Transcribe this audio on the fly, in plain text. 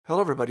Hello,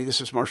 everybody. This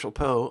is Marshall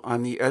Poe.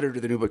 I'm the editor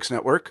of the New Books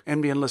Network.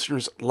 NBN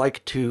listeners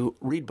like to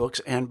read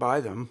books and buy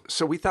them.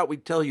 So we thought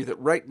we'd tell you that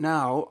right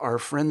now, our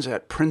friends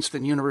at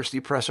Princeton University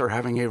Press are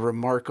having a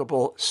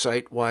remarkable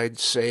site-wide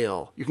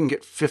sale. You can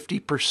get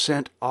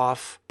 50%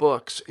 off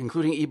books,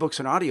 including ebooks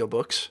and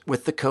audiobooks,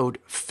 with the code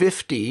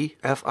 50,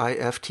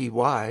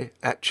 F-I-F-T-Y,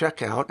 at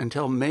checkout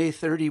until May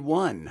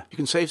 31. You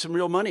can save some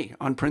real money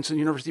on Princeton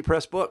University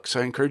Press books.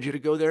 I encourage you to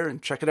go there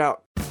and check it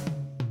out.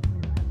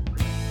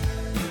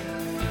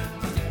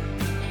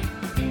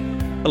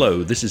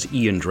 Hello, this is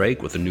Ian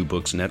Drake with the New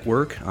Books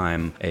Network.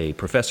 I'm a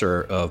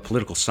professor of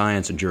political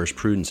science and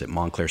jurisprudence at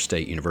Montclair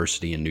State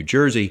University in New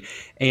Jersey,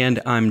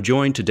 and I'm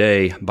joined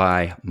today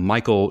by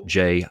Michael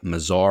J.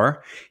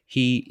 Mazar.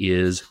 He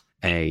is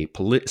a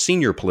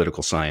senior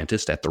political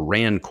scientist at the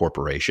RAND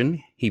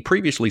Corporation. He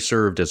previously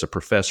served as a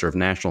professor of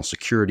national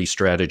security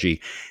strategy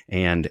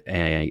and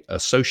an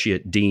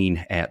associate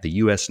dean at the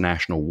U.S.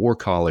 National War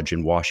College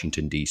in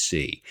Washington,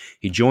 D.C.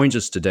 He joins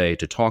us today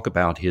to talk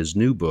about his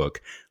new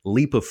book,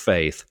 Leap of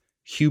Faith: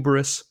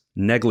 Hubris,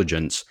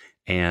 Negligence,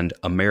 and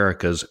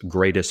America's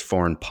Greatest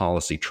Foreign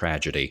Policy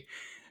Tragedy.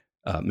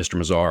 Mr.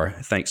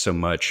 Mazar, thanks so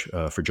much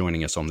for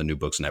joining us on the New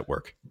Books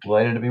Network.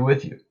 Delighted to be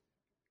with you.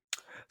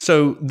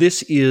 So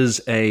this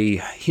is a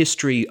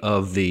history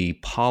of the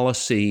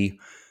policy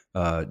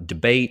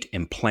debate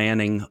and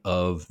planning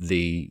of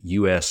the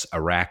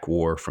U.S.-Iraq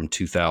War from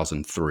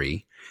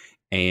 2003.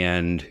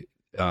 And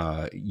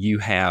you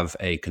have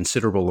a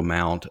considerable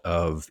amount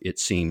of, it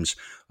seems,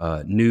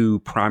 new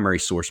primary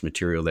source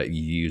material that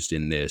you used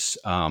in this.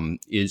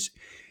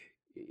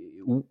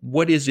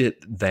 What is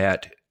it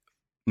that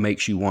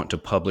makes you want to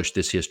publish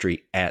this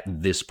history at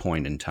this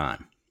point in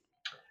time?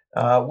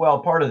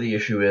 Well, part of the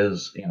issue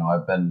is,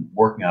 I've been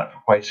working on it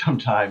for quite some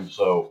time,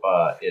 so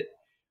it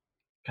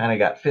kind of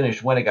got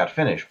finished when it got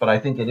finished. But I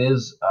think it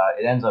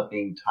ends up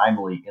being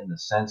timely in the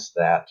sense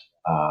that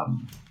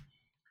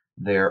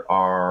there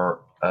are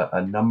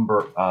a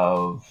number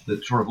of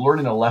the sort of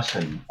learning a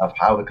lesson of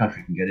how the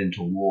country can get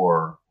into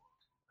war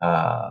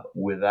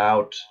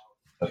without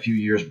a few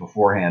years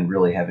beforehand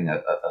really having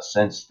a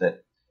sense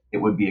that it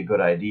would be a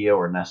good idea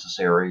or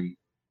necessary.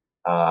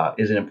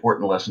 Is an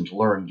important lesson to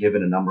learn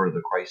given a number of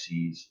the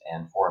crises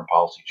and foreign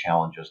policy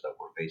challenges that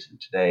we're facing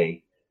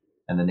today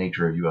and the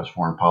nature of U.S.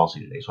 foreign policy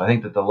today. So I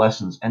think that the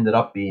lessons ended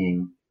up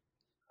being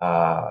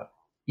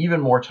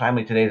even more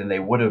timely today than they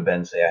would have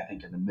been, say, I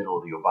think in the middle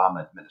of the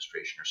Obama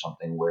administration or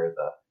something, where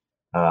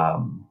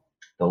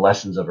the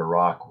lessons of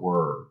Iraq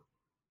were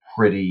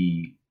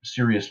pretty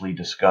seriously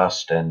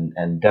discussed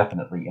and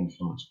definitely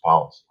influenced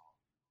policy.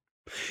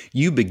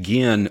 You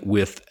begin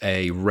with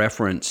a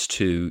reference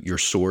to your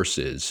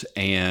sources,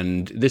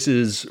 and this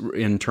is,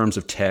 in terms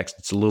of text,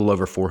 it's a little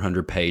over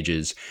 400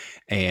 pages,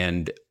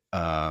 and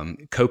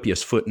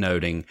copious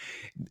footnoting.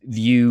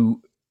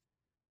 You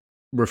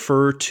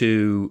refer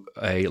to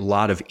a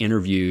lot of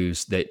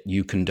interviews that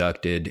you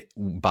conducted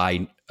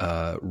by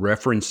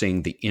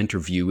referencing the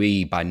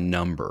interviewee by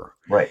number.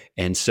 Right.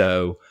 And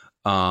so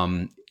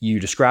you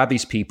describe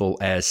these people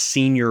as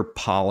senior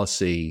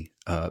policy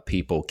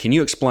people. Can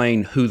you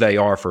explain who they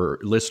are for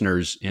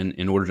listeners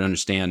in order to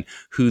understand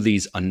who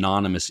these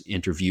anonymous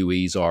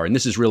interviewees are? And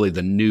this is really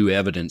the new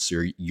evidence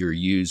you're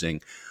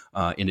using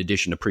in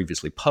addition to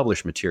previously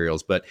published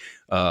materials, but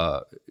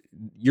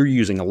you're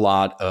using a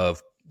lot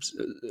of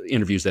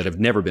interviews that have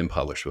never been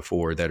published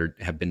before that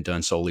have been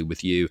done solely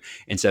with you.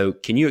 And so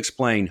can you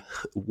explain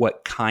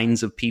what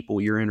kinds of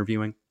people you're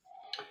interviewing?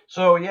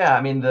 So, yeah,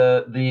 I mean,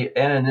 the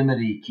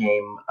anonymity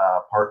came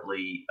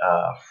partly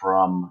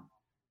from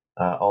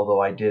although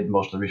I did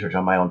most of the research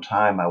on my own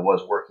time, I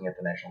was working at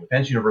the National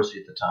Defense University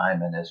at the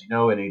time. And as you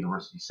know, in a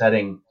university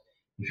setting,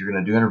 if you're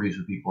going to do interviews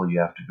with people, you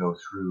have to go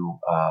through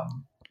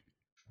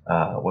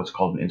what's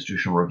called an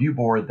institutional review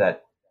board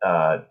that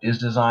is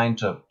designed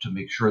to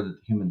make sure that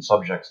the human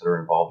subjects that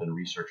are involved in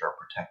research are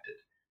protected.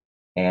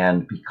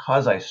 And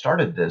because I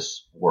started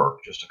this work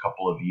just a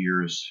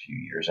few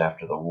years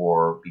after the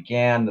war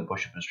began, the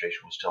Bush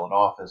administration was still in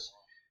office.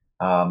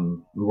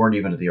 We weren't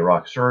even at the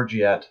Iraq surge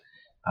yet.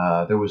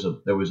 There was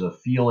a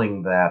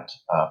feeling that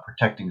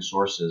protecting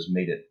sources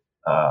made it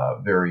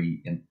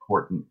very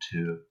important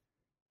to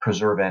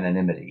preserve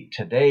anonymity.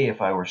 Today,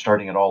 if I were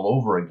starting it all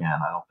over again,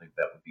 I don't think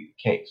that would be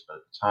the case. But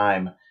at the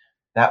time,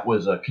 that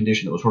was a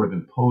condition that was sort of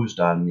imposed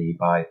on me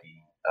by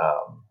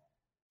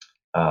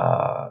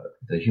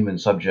the human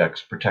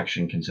subjects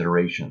protection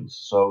considerations.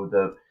 So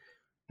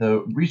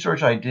the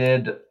research I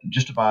did,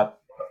 just about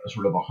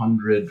sort of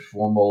 100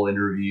 formal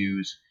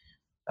interviews.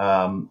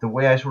 The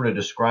way I sort of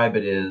describe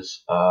it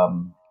is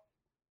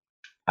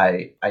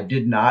I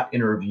did not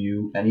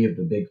interview any of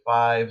the big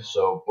five,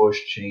 so Bush,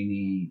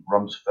 Cheney,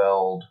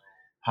 Rumsfeld,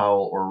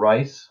 Powell, or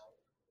Rice.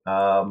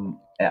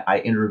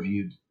 I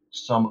interviewed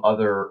some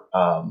other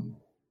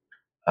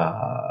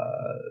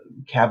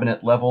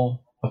cabinet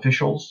level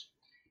officials,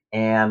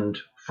 and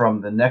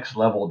from the next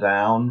level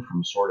down,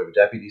 from sort of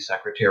deputy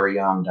secretary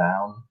on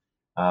down,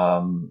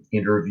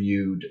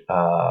 interviewed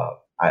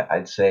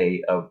I'd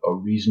say a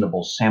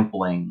reasonable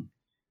sampling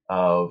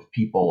of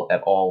people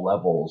at all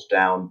levels,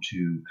 down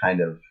to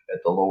kind of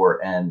at the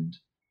lower end,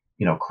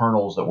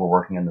 colonels that were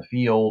working in the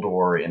field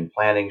or in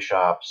planning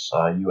shops,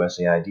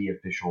 USAID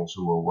officials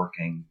who were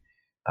working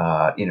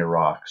in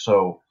Iraq.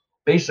 So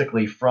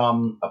basically,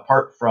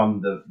 apart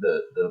from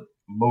the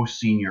most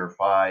senior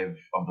five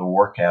of the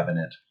war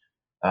cabinet,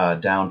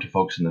 down to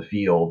folks in the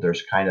field,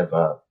 there's kind of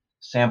a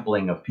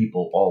sampling of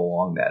people all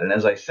along that. And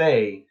as I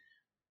say,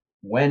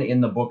 when in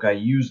the book I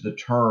use the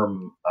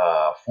term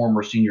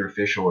former senior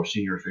official or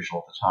senior official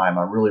at the time,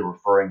 I'm really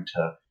referring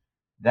to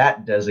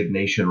that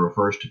designation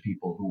refers to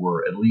people who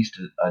were at least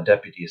a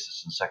deputy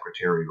assistant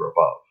secretary or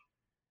above.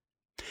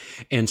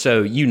 And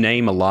so you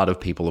name a lot of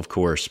people, of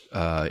course,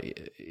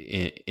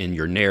 in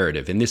your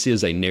narrative. And this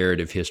is a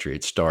narrative history.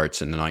 It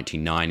starts in the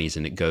 1990s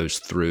and it goes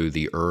through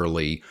the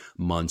early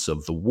months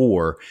of the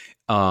war.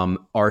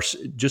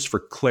 Just for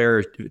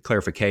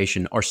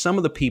clarification, are some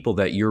of the people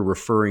that you're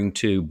referring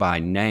to by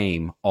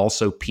name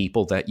also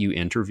people that you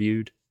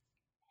interviewed?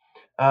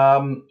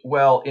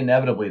 Well,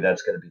 inevitably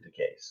that's going to be the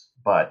case.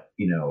 But,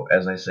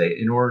 as I say,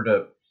 in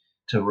order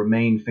to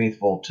remain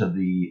faithful to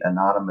the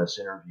anonymous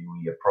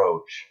interviewee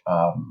approach,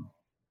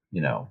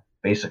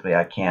 basically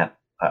I can't,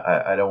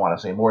 I don't want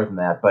to say more than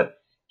that, but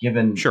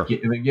given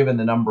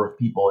the number of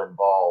people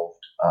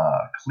involved,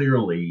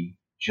 clearly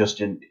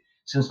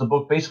since the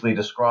book basically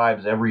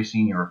describes every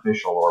senior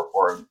official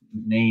or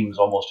names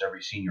almost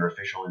every senior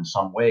official in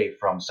some way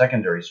from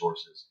secondary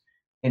sources,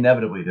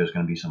 inevitably there's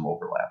going to be some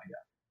overlap. Yeah.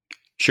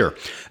 Sure.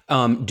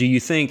 Do you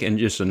think, and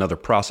just another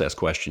process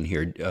question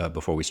here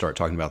before we start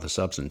talking about the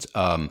substance,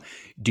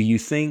 do you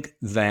think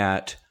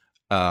that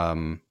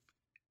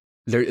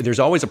there's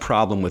always a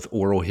problem with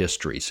oral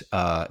histories?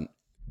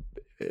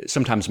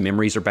 Sometimes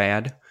memories are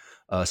bad.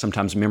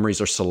 Sometimes memories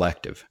are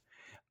selective.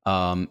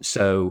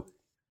 So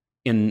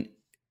in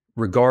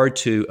regard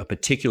to a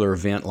particular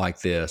event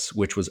like this,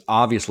 which was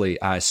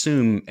obviously, I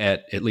assume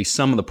at least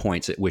some of the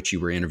points at which you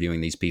were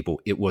interviewing these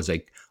people, it was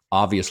a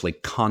obviously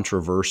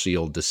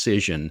controversial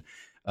decision,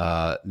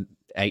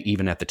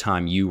 even at the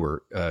time you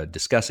were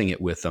discussing it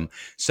with them.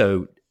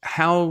 So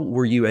how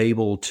were you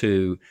able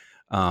to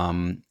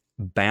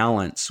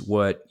balance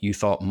what you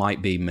thought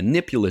might be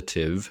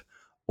manipulative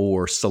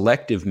or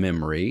selective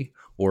memory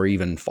or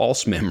even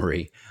false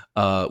memory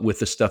with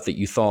the stuff that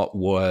you thought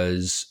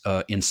was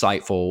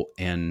insightful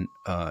and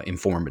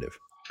informative?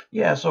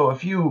 Yeah, so a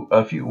few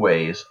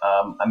ways.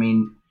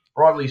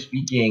 Broadly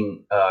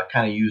speaking,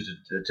 kind of used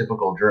a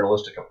typical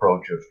journalistic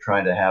approach of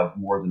trying to have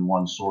more than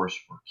one source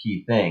for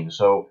key things.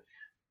 So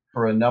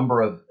for a number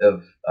of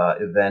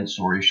events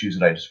or issues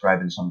that I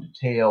describe in some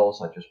detail,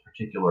 such as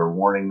particular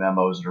warning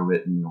memos that are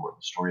written, or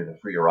the story of the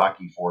Free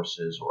Iraqi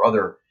Forces, or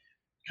other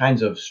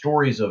kinds of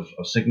stories of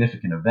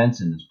significant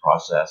events in this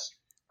process,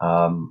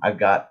 I've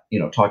got,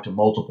 talked to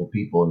multiple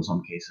people, in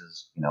some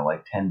cases,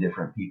 like 10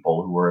 different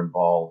people who were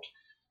involved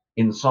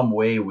in some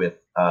way with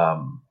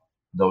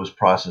those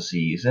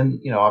processes, and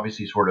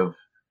obviously sort of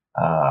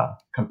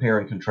compare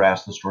and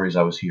contrast the stories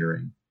I was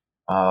hearing.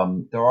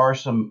 There are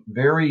some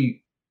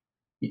very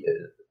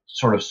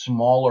sort of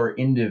smaller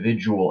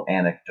individual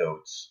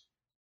anecdotes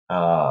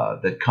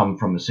that come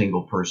from a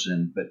single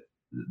person, but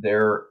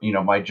they're,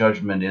 my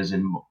judgment is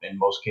in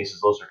most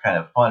cases those are kind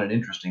of fun and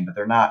interesting, but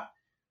they're not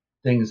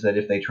things that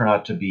if they turn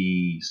out to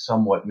be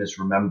somewhat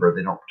misremembered,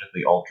 they don't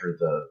particularly alter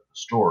the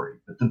story.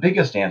 But the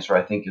biggest answer,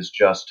 I think, is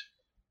just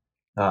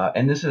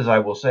and this is, I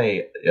will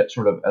say,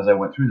 sort of as I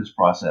went through this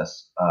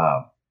process,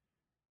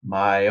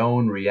 my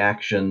own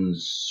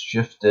reactions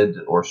shifted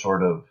or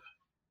sort of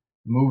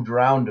moved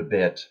around a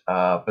bit.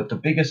 But the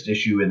biggest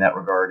issue in that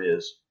regard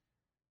is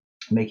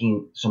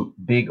making some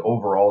big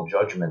overall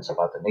judgments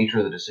about the nature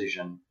of the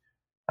decision,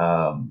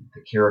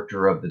 the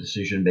character of the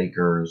decision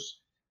makers,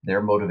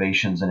 their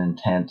motivations and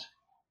intent.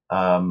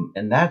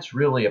 And that's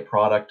really a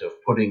product of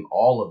putting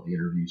all of the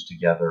interviews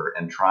together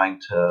and trying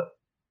to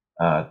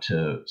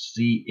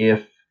see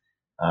if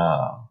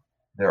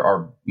there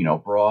are,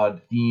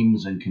 broad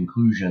themes and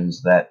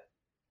conclusions that,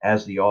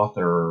 as the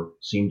author,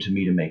 seem to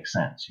me to make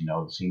sense.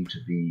 Seem to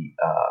be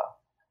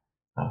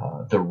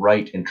the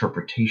right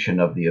interpretation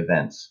of the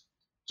events.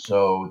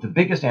 So the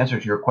biggest answer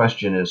to your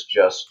question is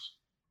just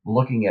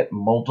looking at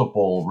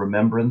multiple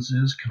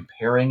remembrances,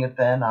 comparing it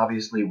then,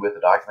 obviously, with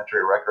a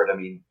documentary record.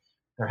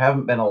 There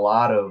haven't been a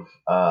lot of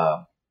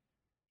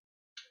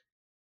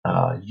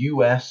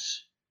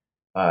U.S.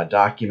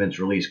 Documents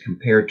released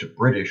compared to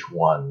British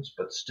ones,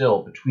 but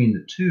still between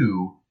the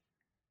two,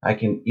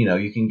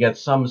 you can get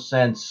some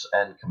sense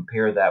and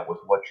compare that with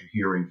what you're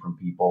hearing from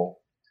people.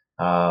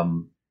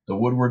 The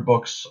Woodward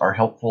books are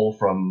helpful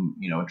from,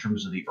 in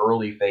terms of the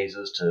early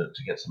phases to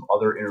get some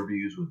other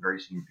interviews with very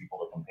senior people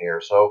to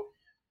compare. So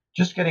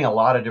just getting a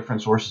lot of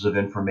different sources of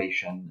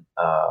information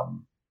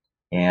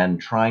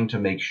and trying to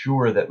make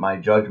sure that my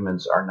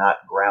judgments are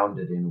not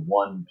grounded in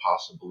one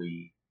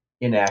possibly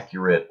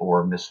inaccurate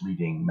or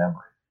misleading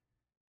memory.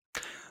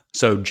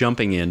 So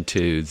jumping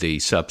into the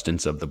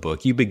substance of the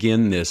book, you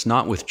begin this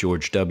not with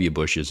George W.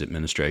 Bush's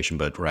administration,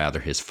 but rather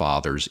his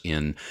father's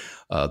in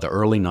the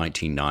early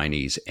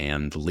 1990s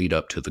and the lead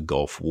up to the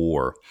Gulf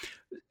War.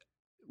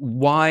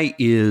 Why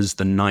is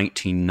the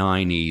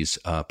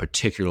 1990s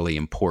particularly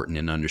important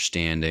in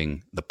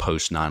understanding the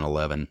post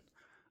 9/11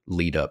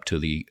 lead up to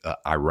the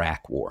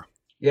Iraq War?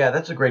 Yeah,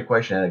 that's a great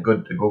question and a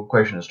good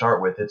question to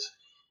start with.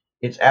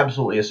 It's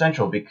absolutely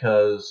essential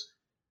because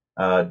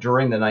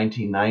during the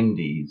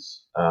 1990s,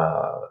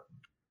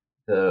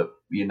 the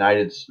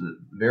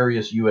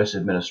various U.S.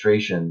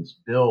 administrations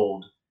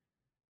build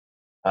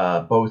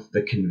both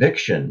the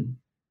conviction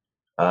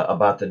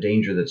about the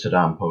danger that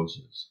Saddam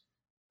poses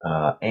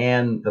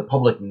and the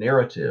public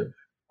narrative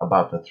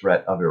about the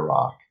threat of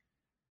Iraq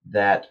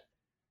that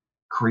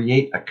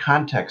create a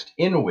context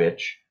in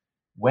which,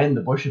 when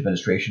the Bush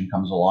administration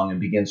comes along and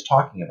begins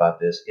talking about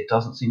this, it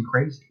doesn't seem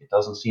crazy. It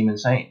doesn't seem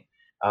insane.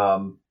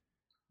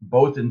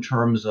 Both in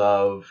terms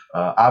of,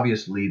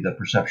 obviously, the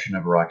perception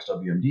of Iraq's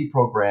WMD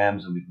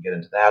programs, and we can get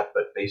into that,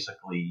 but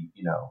basically,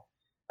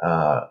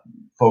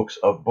 folks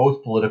of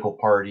both political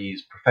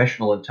parties,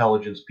 professional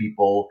intelligence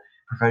people,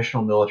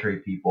 professional military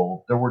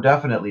people, there were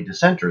definitely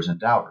dissenters and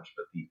doubters,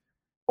 but the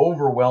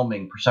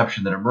overwhelming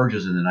perception that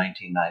emerges in the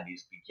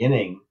 1990s,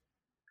 beginning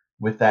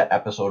with that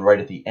episode right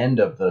at the end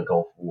of the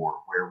Gulf War,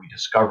 where we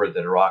discovered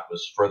that Iraq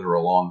was further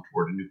along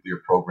toward a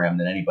nuclear program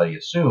than anybody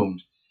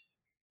assumed.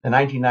 The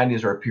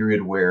 1990s are a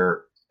period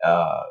where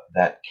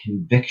that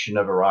conviction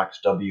of Iraq's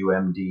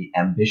WMD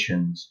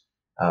ambitions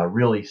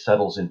really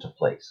settles into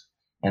place.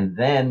 And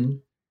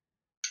then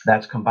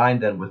that's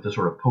combined then with the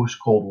sort of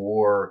post-Cold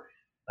War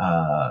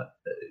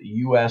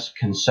U.S.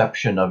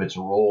 conception of its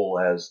role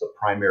as the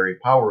primary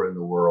power in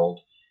the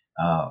world,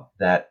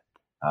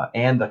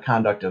 and the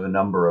conduct of a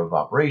number of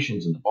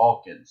operations in the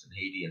Balkans and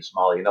Haiti and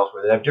Somalia and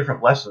elsewhere that have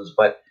different lessons,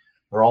 but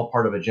they're all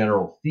part of a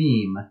general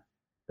theme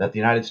that the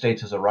United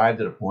States has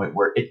arrived at a point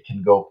where it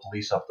can go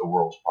police up the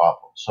world's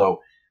problems.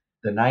 So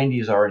the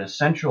 90s are an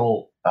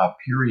essential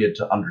period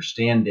to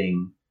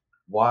understanding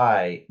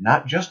why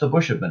not just the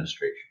Bush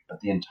administration, but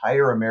the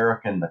entire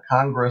the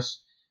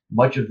Congress,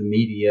 much of the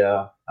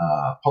media,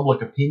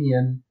 public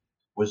opinion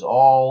was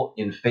all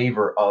in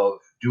favor of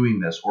doing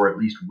this, or at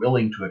least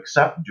willing to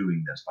accept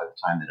doing this by the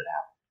time that it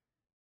happened.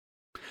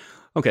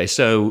 Okay,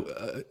 so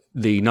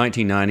the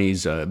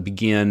 1990s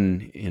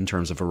begin in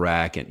terms of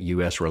Iraq and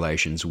U.S.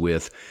 relations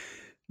with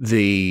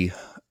the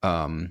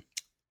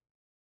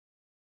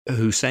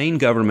Hussein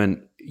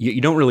government.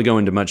 You don't really go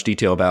into much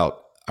detail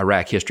about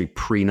Iraq history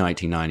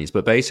pre-1990s,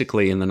 but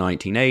basically in the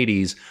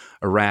 1980s,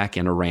 Iraq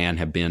and Iran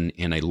have been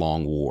in a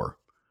long war.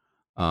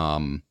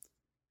 And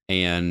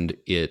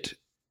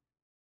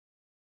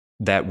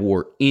that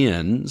war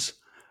ends,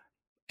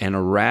 and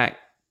Iraq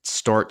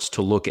starts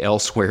to look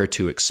elsewhere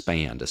to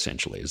expand,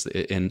 essentially.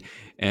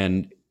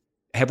 And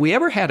have we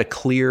ever had a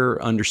clear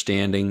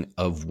understanding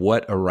of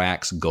what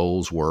Iraq's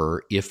goals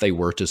were if they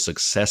were to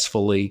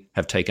successfully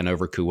have taken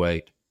over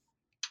Kuwait?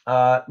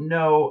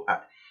 No.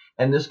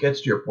 And this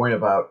gets to your point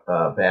about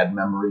bad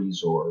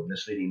memories or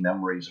misleading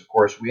memories. Of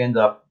course, we end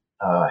up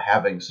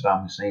having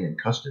Saddam Hussein in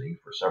custody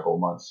for several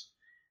months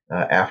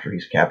after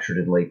he's captured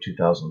in late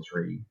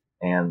 2003.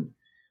 And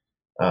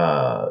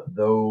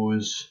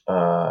there's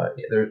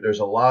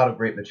a lot of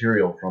great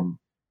material from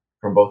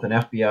both an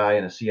FBI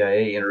and a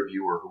CIA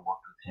interviewer who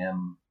worked with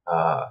him,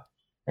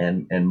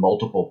 and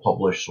multiple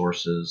published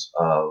sources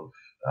of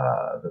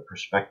the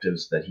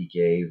perspectives that he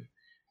gave,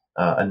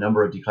 a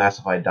number of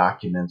declassified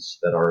documents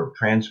that are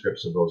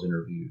transcripts of those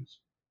interviews.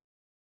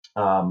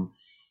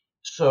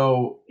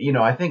 So,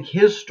 I think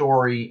his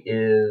story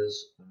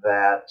is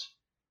that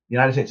the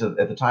United States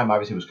at the time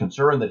obviously was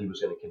concerned that he was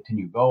going to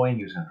continue going.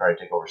 He was going to try to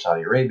take over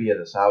Saudi Arabia.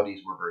 The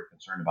Saudis were very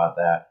concerned about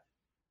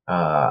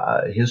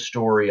that. His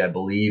story, I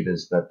believe,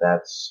 is that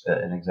that's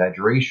an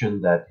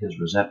exaggeration, that his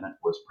resentment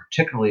was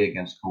particularly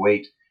against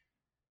Kuwait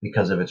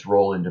because of its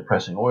role in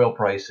depressing oil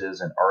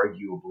prices and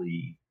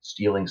arguably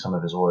stealing some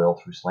of his oil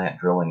through slant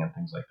drilling and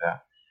things like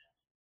that.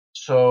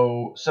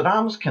 So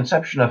Saddam's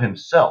conception of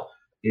himself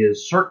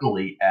is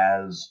certainly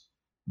as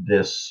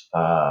this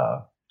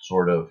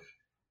sort of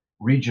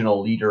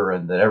regional leader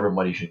and that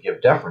everybody should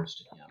give deference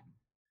to him.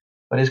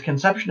 But his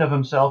conception of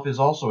himself is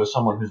also as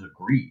someone who's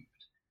aggrieved.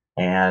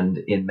 And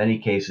in many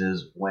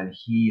cases, when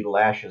he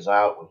lashes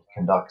out, when he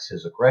conducts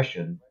his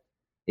aggression,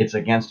 it's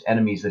against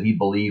enemies that he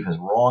believes has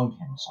wronged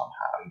him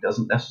somehow. He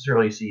doesn't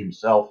necessarily see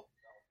himself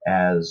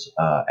as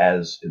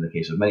in the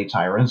case of many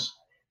tyrants,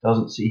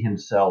 doesn't see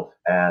himself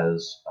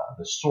as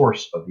the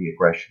source of the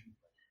aggression.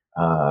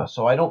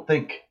 So I don't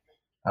think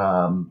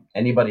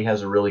anybody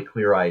has a really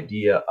clear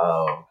idea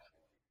of,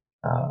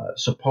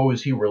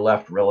 suppose he were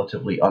left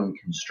relatively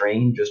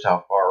unconstrained, just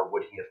how far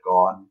would he have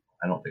gone?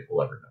 I don't think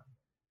we'll ever know.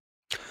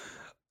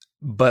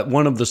 But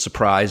one of the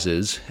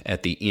surprises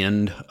at the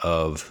end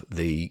of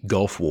the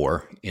Gulf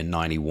War in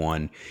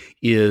 91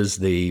 is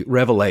the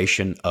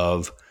revelation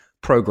of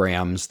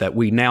programs that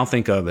we now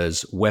think of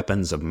as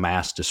weapons of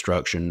mass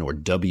destruction, or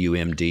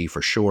WMD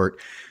for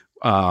short.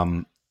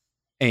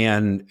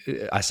 And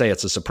I say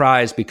it's a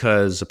surprise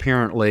because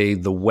apparently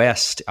the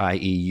West, i.e.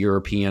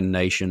 European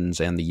nations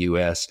and the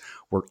U.S.,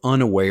 were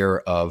unaware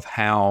of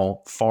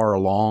how far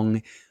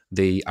along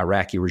the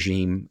Iraqi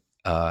regime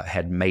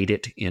had made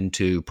it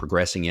into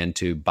progressing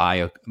into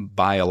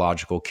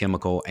biological,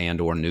 chemical,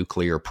 and or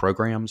nuclear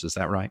programs. Is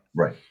that right?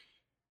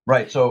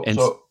 Right. So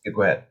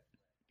go ahead.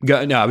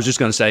 No, I was just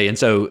going to say, and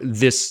so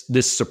this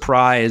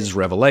surprise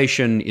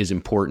revelation is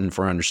important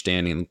for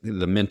understanding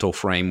the mental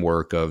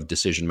framework of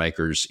decision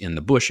makers in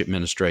the Bush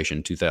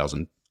administration,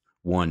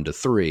 2001 to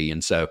 3.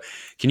 And so,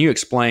 can you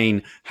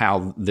explain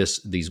how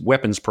these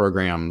weapons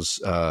programs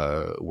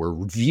were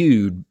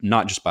viewed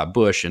not just by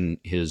Bush and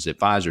his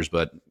advisors,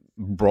 but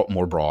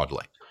more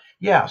broadly?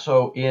 Yeah.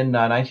 So in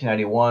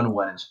 1991,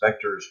 when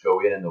inspectors go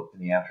in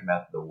the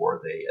aftermath of the war,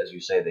 they, as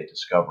you say, they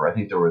discover. I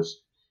think there was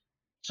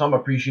some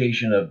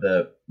appreciation of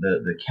the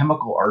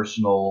chemical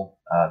arsenal,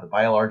 the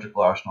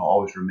biological arsenal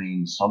always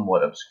remains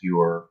somewhat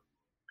obscure.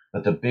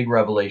 But the big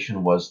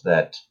revelation was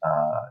that,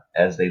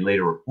 as they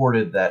later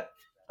reported, that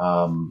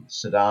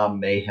Saddam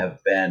may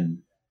have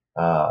been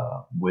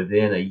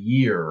within a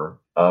year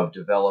of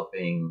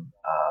developing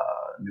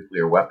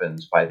nuclear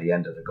weapons by the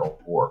end of the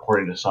Gulf War,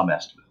 according to some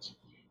estimates.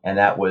 And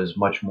that was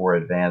much more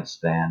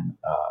advanced than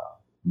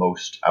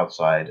most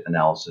outside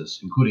analysis,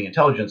 including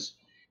intelligence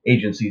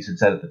agencies, had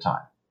said at the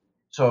time.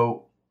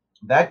 So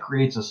that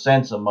creates a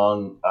sense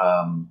among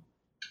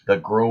the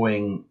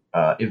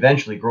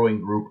eventually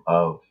growing group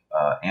of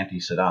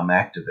anti-Saddam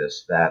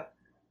activists that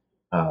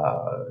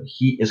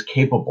he is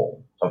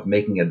capable of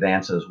making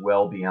advances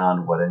well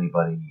beyond what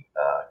anybody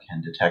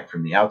can detect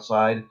from the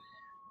outside,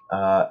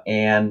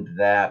 and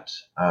that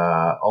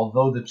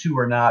although the two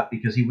are not,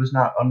 because he was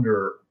not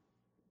under,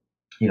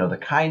 the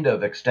kind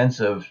of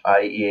extensive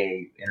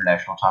IAEA,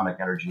 International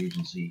Atomic Energy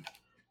Agency,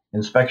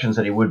 inspections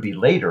that he would be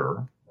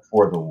later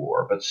for the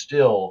war, but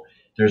still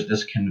there's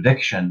this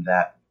conviction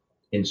that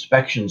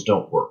inspections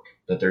don't work,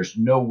 that there's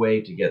no way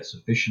to get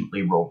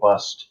sufficiently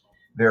robust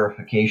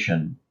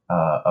verification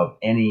of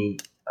any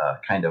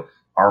kind of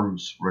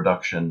arms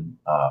reduction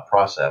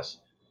process,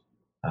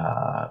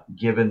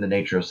 given the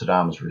nature of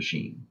Saddam's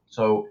regime.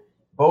 So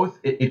both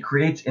it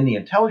creates in the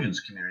intelligence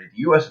community,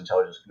 the U.S.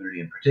 intelligence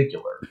community in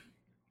particular,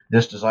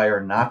 this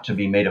desire not to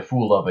be made a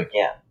fool of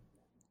again.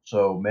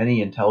 So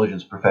many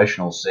intelligence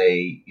professionals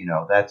say,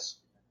 that's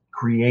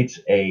creates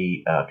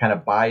a kind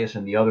of bias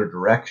in the other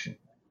direction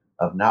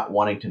of not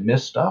wanting to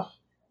miss stuff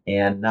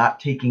and not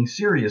taking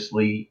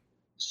seriously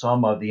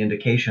some of the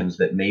indications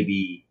that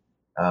maybe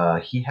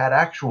he had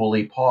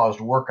actually paused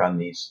work on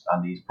these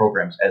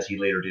programs, as he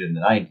later did in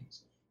the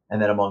 90s.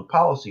 And then among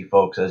policy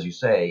folks, as you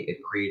say,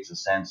 it creates a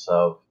sense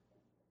of,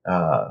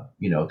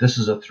 this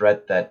is a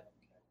threat that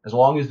as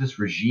long as this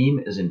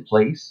regime is in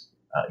place,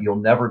 you'll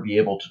never be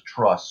able to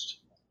trust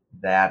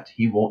that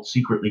he won't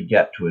secretly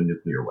get to a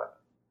nuclear weapon.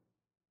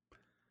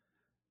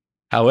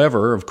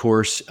 However, of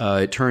course,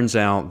 it turns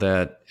out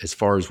that as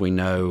far as we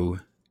know,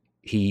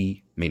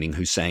 he, meaning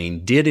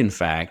Hussein, did in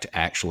fact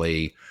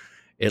actually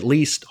at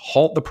least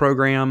halt the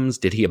programs.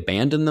 Did he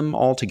abandon them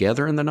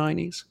altogether in the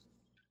 90s?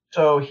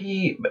 So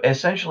he,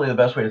 essentially the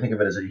best way to think of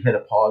it is that he hit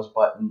a pause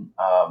button.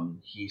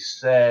 He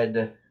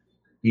said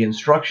the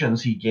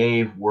instructions he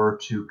gave were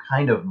to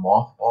kind of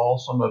mothball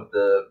some of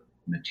the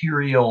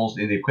materials,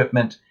 the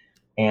equipment,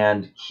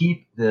 and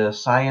keep the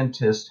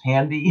scientists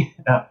handy,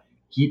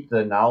 keep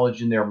the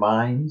knowledge in their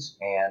minds,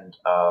 and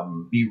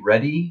be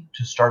ready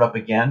to start up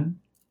again.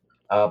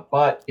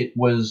 But it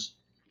was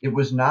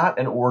not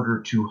an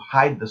order to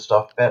hide the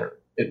stuff better.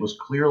 It was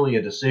clearly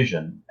a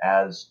decision,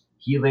 as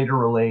he later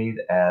relayed,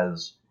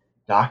 as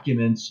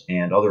documents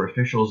and other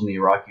officials in the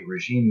Iraqi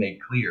regime made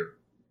clear.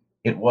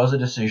 It was a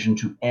decision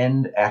to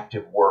end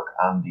active work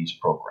on these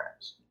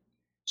programs.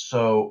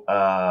 So,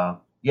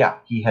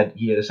 he had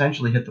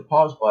essentially hit the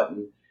pause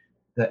button.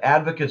 The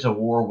advocates of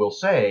war will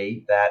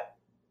say that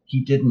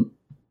he didn't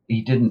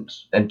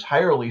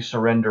entirely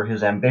surrender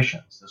his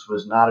ambitions. This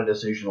was not a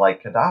decision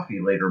like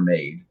Gaddafi later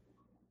made,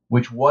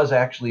 which was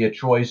actually a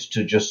choice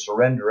to just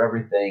surrender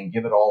everything,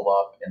 give it all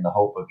up in the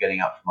hope of getting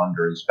out from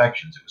under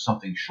inspections. It was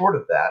something short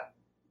of that,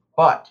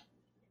 but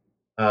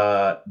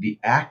the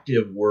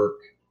active work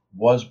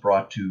was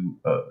brought to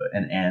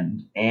an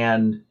end.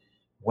 And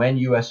when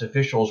U.S.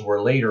 officials were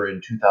later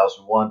in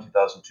 2001,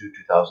 2002,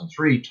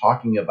 2003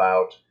 talking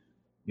about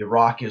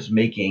Iraq is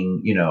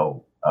making,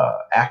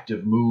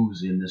 active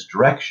moves in this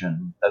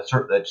direction,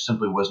 that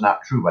simply was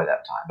not true by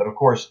that time. But of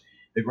course,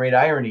 the great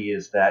irony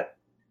is that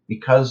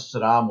because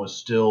Saddam was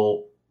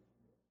still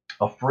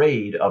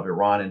afraid of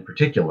Iran in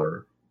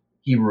particular,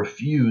 he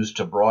refused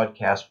to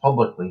broadcast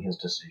publicly his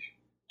decision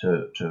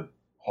to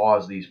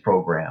pause these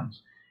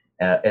programs,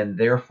 and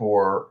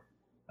therefore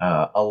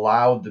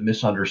allowed the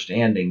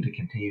misunderstanding to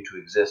continue to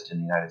exist in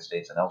the United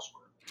States and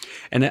elsewhere.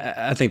 And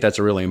I think that's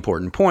a really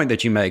important point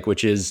that you make,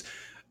 which is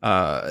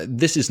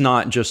this is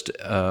not just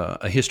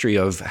a history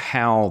of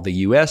how the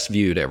U.S.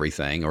 viewed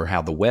everything or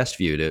how the West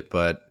viewed it,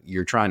 but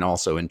you're trying to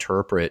also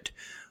interpret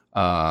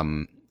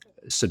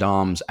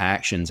Saddam's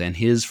actions and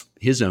his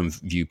his own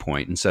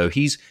viewpoint, and so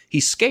he's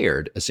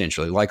scared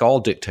essentially, like all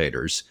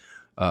dictators.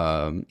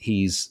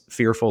 He's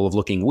fearful of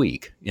looking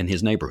weak in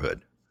his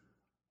neighborhood.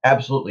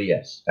 Absolutely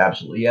yes,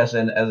 absolutely yes.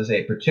 And as I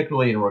say,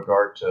 particularly in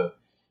regard to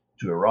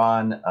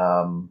Iran,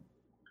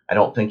 I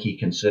don't think he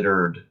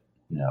considered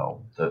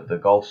the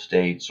Gulf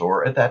states,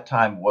 or at that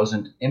time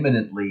wasn't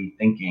imminently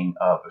thinking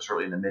of,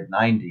 certainly in the mid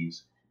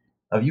 '90s,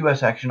 of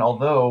U.S. action.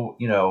 Although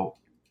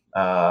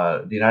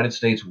the United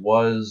States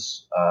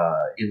was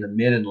in the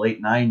mid and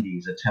late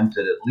 '90s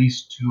attempted at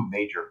least two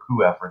major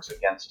coup efforts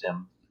against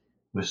him.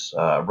 Was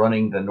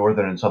running the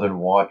Northern and Southern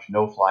Watch,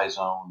 no-fly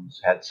zones,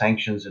 had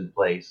sanctions in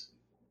place,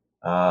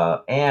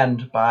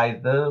 and by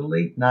the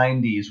late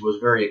 '90s was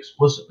very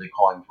explicitly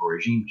calling for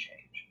regime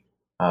change.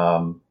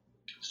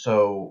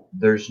 So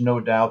there's no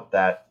doubt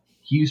that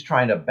he's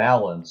trying to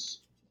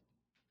balance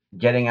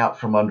getting out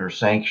from under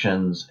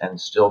sanctions and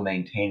still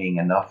maintaining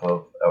enough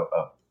of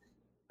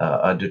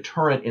a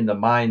deterrent in the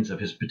minds of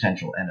his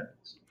potential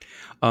enemies.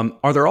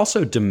 Are there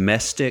also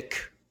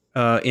domestic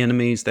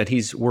enemies that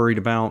he's worried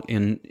about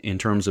in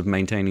terms of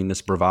maintaining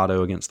this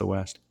bravado against the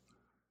West?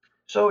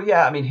 So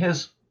yeah, I mean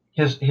his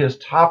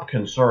top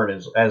concern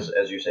is, as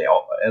you say,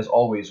 as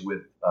always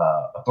with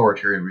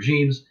authoritarian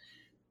regimes,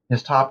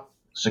 his top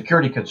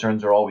security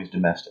concerns are always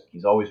domestic.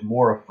 He's always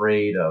more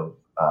afraid of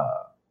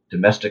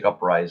domestic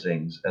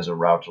uprisings as a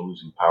route to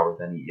losing power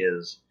than he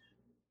is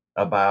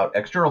about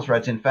external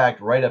threats. In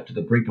fact, right up to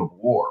the brink of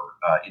war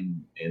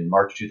in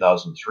March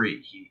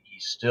 2003, he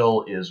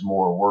still is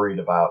more worried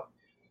about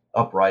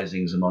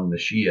uprisings among the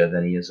Shia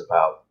than he is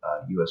about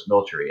U.S.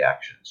 military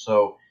action.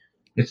 So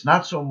it's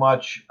not so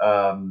much,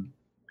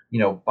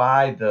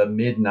 by the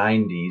mid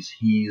 90s,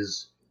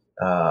 he's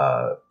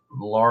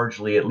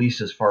largely, at least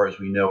as far as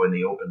we know in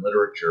the open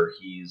literature,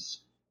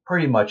 he's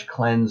pretty much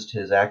cleansed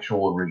his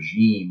actual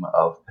regime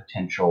of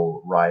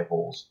potential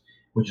rivals,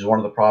 which is one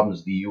of the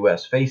problems the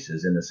U.S.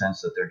 faces, in the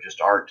sense that there just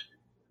aren't,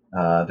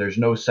 there's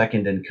no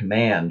second in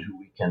command who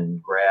we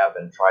can grab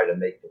and try to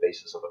make the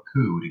basis of a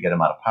coup to get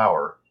him out of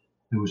power,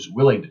 who's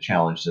willing to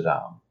challenge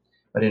Saddam.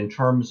 But in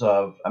terms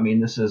of, I mean,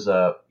 this is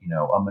a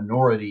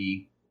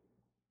minority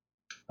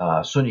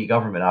Sunni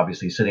government,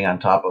 obviously sitting on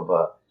top of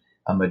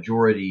a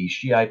majority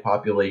Shiite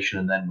population,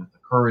 and then with the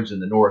Kurds in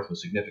the north with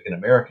significant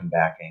American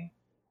backing.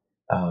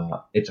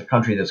 It's a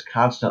country that's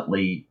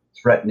constantly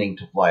threatening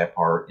to fly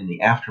apart. In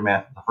the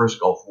aftermath of the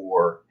first Gulf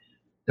War,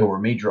 there were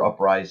major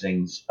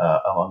uprisings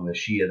among the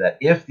Shia that,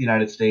 if the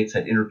United States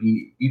had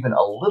intervened even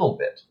a little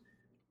bit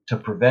to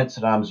prevent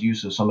Saddam's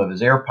use of some of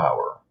his air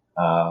power,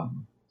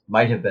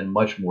 might have been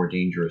much more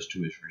dangerous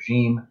to his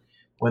regime.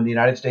 When the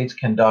United States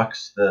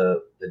conducts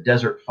the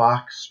Desert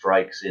Fox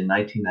strikes in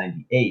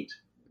 1998,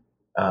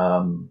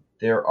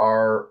 there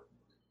are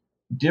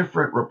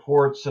different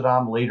reports.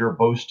 Saddam later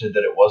boasted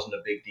that it wasn't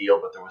a big deal,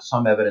 but there was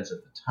some evidence at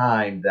the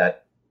time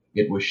that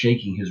it was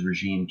shaking his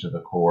regime to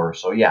the core.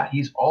 So yeah,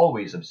 he's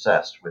always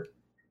obsessed with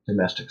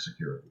domestic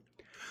security.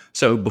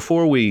 So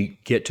before we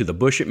get to the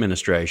Bush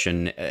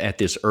administration, at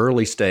this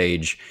early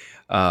stage,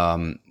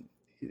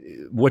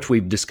 what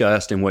we've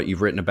discussed and what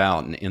you've written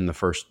about in the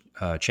first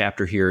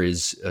chapter here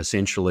is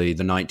essentially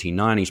the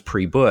 1990s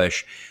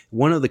pre-Bush.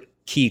 One of the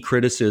key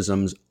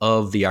criticisms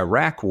of the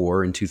Iraq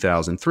War in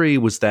 2003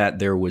 was that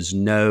there was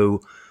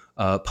no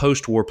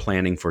post-war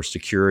planning for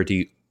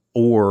security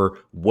or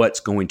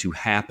what's going to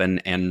happen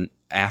and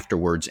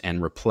afterwards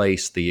and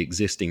replace the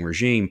existing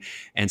regime.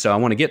 And so I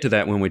want to get to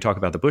that when we talk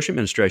about the Bush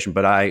administration,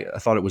 but I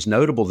thought it was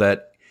notable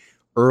that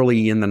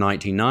early in the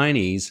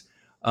 1990s,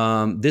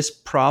 this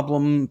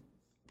problem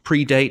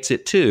predates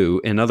it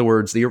too. In other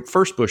words, the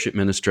first Bush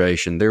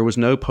administration, there was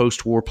no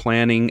post-war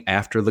planning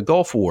after the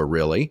Gulf War,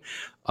 really,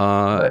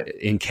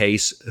 in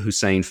case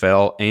Hussein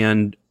fell.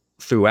 And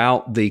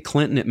throughout the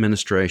Clinton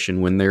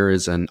administration, when there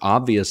is an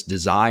obvious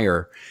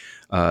desire,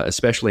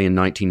 especially in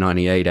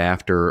 1998,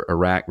 after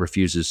Iraq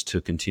refuses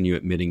to continue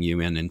admitting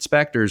UN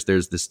inspectors,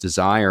 there's this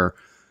desire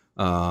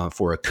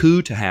for a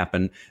coup to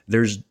happen.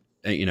 There's,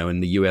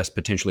 and the U.S.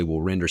 potentially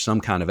will render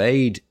some kind of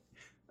aid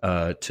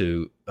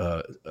to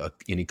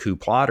any coup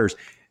plotters.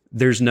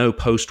 There's no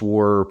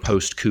post-war,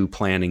 post-coup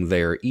planning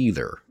there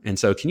either. And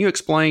so can you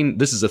explain,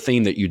 this is a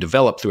theme that you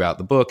develop throughout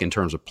the book in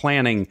terms of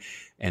planning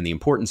and the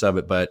importance of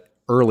it, but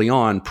early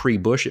on,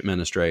 pre-Bush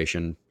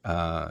administration,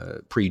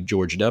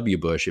 pre-George W.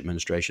 Bush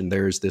administration,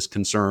 there's this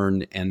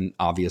concern and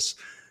obvious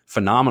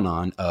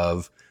phenomenon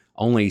of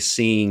only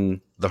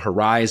seeing the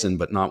horizon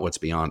but not what's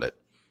beyond it.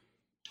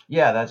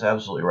 Yeah, that's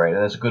absolutely right.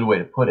 And that's a good way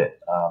to put it.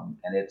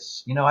 And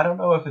it's, I don't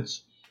know if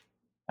it's,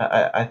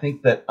 I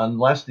think that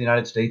unless the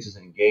United States is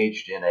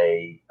engaged in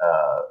a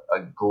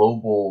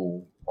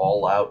global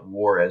all-out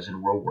war, as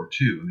in World War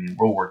II,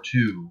 World War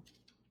II,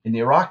 in the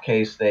Iraq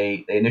case,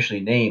 they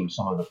initially named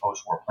some of the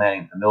post-war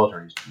planning that the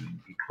military is doing,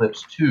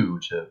 Eclipse 2,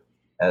 to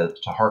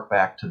hark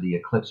back to the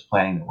Eclipse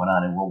planning that went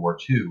on in World War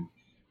II.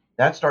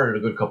 That started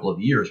a good couple of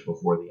years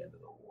before the end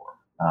of the war.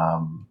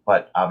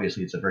 But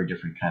obviously, it's a very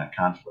different kind of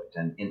conflict.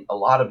 And in a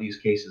lot of these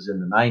cases in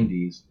the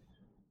 90s,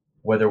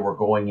 whether we're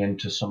going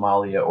into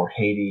Somalia or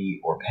Haiti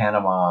or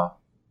Panama,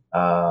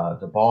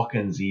 the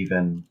Balkans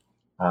even,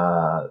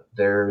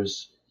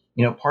 There's,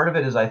 part of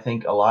it is I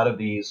think a lot of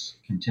these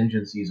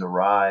contingencies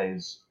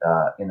arise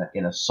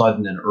in a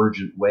sudden and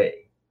urgent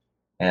way.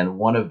 And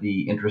one of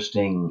the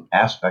interesting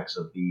aspects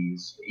of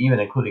these, even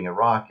including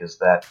Iraq, is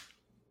that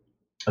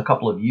a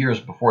couple of years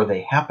before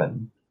they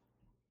happen,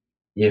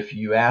 if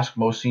you ask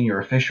most senior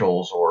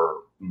officials or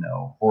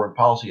foreign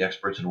policy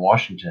experts in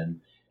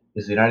Washington,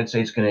 is the United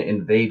States going to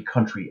invade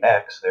country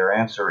X? Their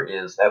answer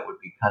is that would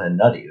be kind of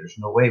nutty. There's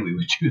no way we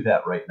would do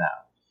that right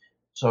now.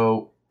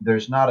 So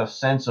there's not a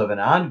sense of an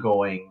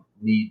ongoing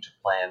need to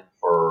plan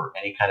for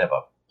any kind of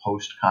a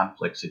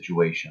post-conflict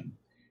situation.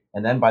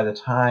 And then by the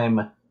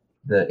time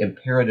the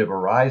imperative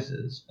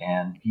arises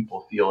and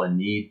people feel a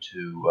need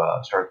to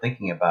start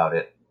thinking about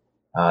it,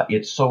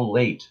 it's so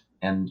late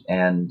and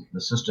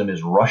the system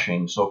is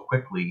rushing so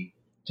quickly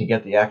to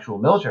get the actual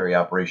military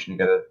operation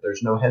together.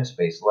 There's no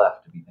headspace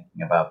left to be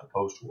thinking about the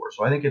post-war.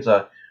 So I think it's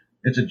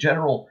a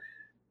general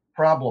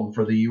problem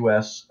for the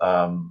U.S.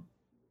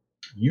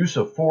 Use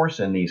of force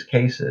in these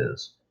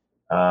cases.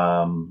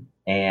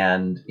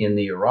 And in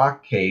the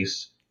Iraq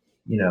case,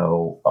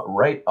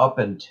 right up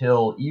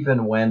until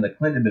even when the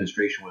Clinton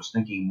administration was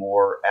thinking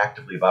more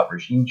actively about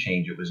regime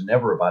change, it was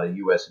never about a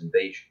U.S.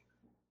 invasion.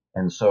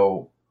 And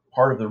so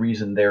part of the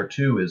reason there,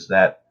 too, is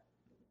that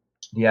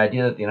the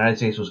idea that the United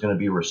States was going to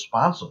be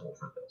responsible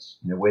for this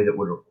in a way that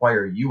would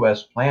require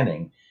U.S.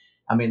 planning,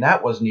 I mean,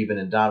 that wasn't even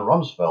in Don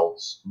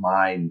Rumsfeld's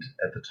mind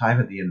at the time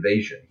of the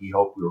invasion. He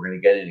hoped we were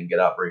going to get in and get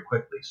out very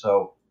quickly.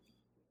 So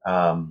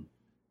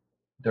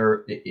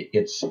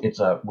it's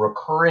a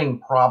recurring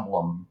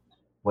problem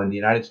when the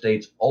United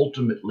States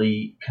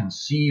ultimately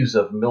conceives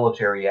of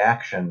military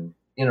action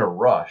in a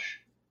rush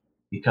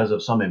because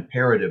of some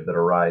imperative that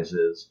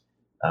arises,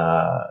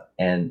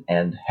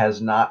 and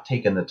has not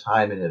taken the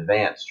time in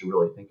advance to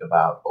really think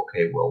about,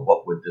 okay, well,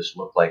 what would this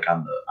look like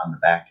on the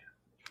back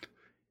end?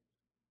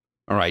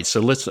 All right, so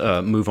let's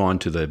move on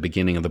to the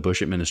beginning of the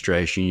Bush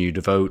administration. You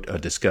devote a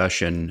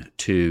discussion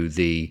to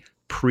the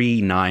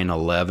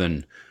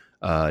pre-9/11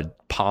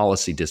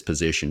 policy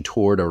disposition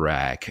toward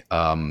Iraq.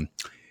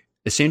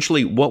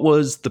 Essentially, what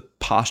was the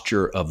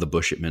posture of the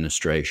Bush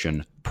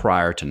administration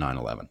prior to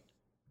 9/11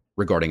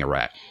 regarding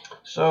Iraq?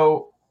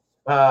 So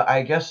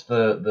I guess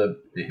the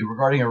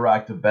regarding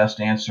Iraq, the best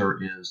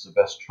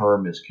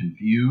term is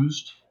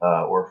confused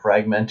or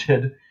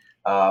fragmented.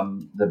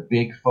 The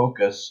big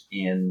focus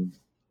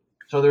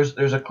so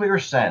there's a clear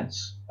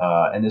sense,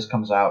 and this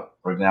comes out,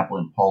 for example,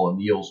 in Paul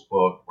O'Neill's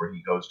book, where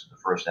he goes to the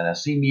first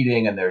NSC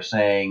meeting, and they're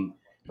saying,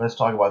 let's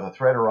talk about the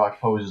threat Iraq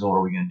poses and what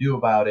are we going to do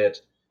about it.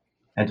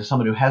 And to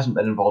someone who hasn't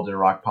been involved in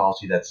Iraq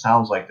policy, that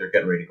sounds like they're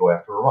getting ready to go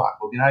after Iraq.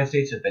 Well, the United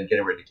States had been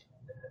getting ready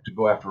to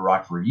go after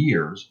Iraq for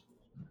years.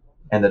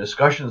 And the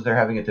discussions they're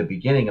having at the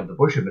beginning of the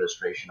Bush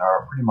administration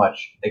are pretty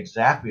much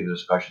exactly the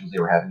discussions they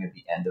were having at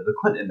the end of the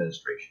Clinton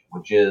administration,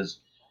 which is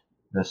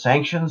the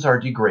sanctions are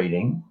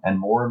degrading and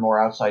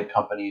more outside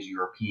companies,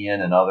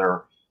 European and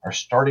other, are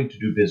starting to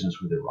do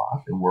business with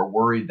Iraq. And we're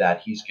worried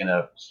that he's going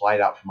to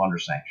slide out from under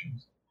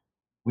sanctions.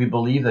 We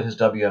believe that his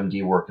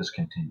WMD work is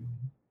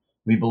continuing.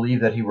 We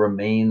believe that he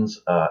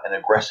remains an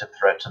aggressive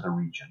threat to the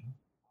region.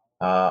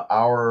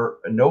 Our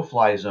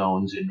no-fly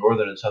zones in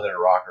northern and southern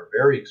Iraq are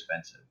very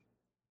expensive.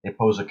 They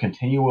pose a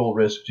continual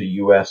risk to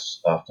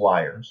U.S.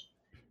 Flyers.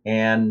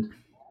 And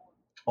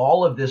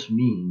all of this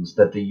means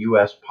that the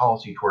U.S.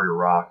 policy toward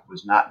Iraq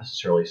was not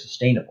necessarily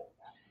sustainable.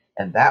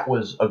 And that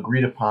was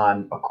agreed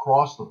upon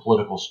across the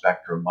political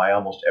spectrum by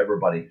almost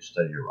everybody who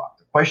studied Iraq.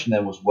 The question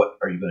then was, what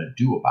are you going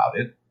to do about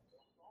it?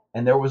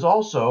 And there was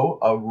also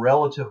a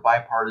relative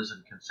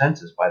bipartisan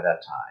consensus by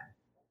that time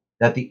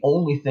that the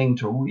only thing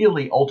to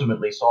really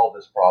ultimately solve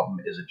this problem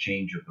is a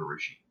change of the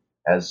regime.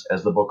 As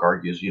the book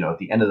argues, at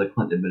the end of the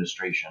Clinton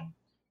administration,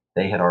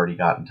 they had already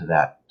gotten to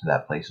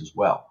that place as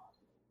well.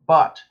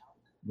 But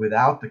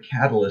without the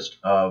catalyst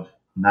of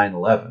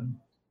 9/11,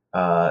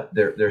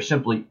 there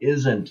simply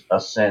isn't a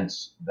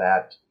sense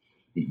that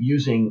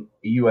using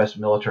U.S.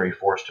 military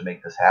force to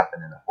make this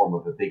happen in the form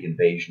of a big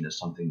invasion is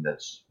something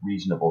that's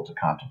reasonable to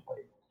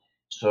contemplate.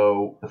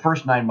 So the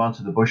first 9 months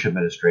of the Bush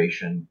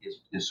administration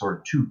is sort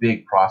of two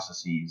big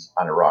processes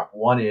on Iraq.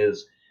 One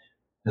is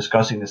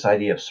discussing this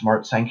idea of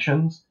smart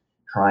sanctions,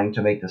 trying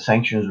to make the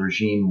sanctions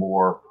regime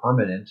more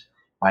permanent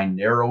by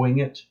narrowing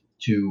it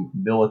to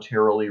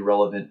militarily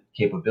relevant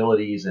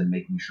capabilities and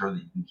making sure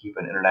that you can keep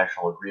an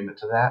international agreement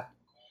to that.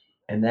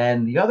 And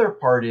then the other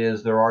part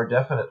is there are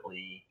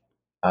definitely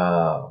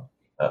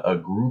a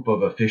group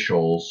of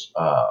officials,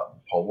 Paul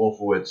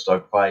Wolfowitz,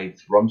 Doug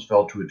Feith,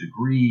 Rumsfeld to a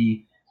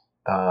degree,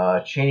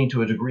 Cheney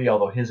to a degree,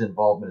 although his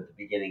involvement at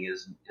the beginning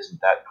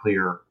isn't that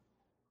clear,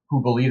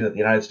 who believe that the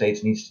United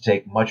States needs to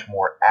take much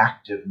more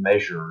active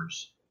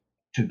measures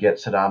to get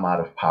Saddam out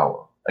of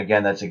power.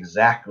 Again, that's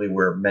exactly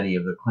where many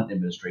of the Clinton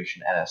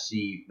administration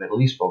NSC Middle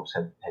East folks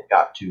had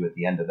got to at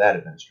the end of that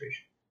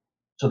administration.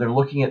 So they're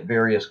looking at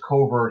various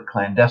covert,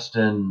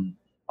 clandestine,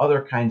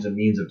 other kinds of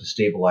means of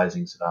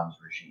destabilizing Saddam's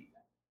regime.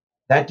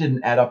 That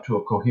didn't add up to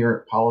a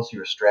coherent policy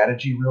or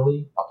strategy,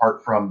 really,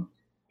 apart from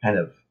kind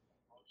of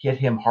hit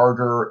him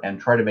harder and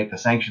try to make the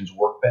sanctions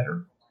work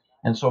better.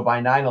 And so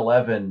by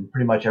 9/11,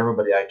 pretty much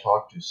everybody I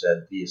talked to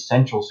said the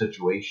essential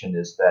situation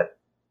is that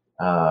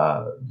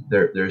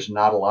there's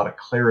not a lot of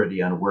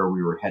clarity on where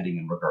we were heading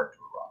in regard to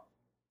Iraq.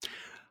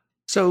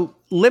 So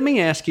let me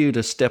ask you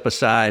to step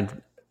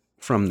aside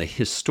from the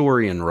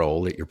historian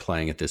role that you're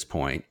playing at this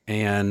point,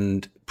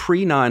 and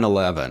pre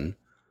 9/11,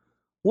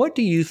 what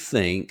do you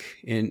think,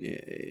 and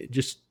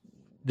just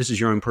this is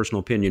your own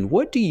personal opinion,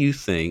 what do you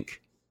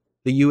think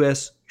the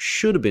U.S.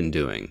 should have been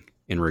doing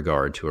in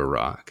regard to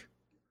Iraq?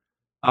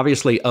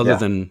 Obviously, other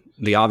than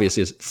the obvious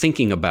is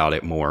thinking about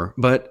it more,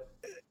 but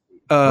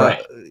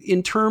right.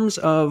 in terms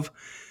of,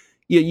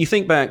 you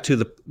think back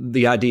to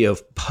the idea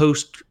of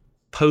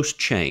post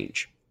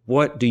change.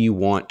 What do you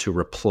want to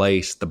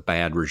replace the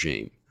bad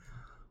regime?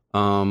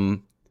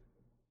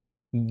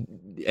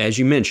 As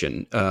you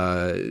mentioned,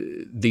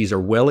 these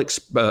are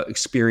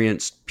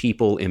experienced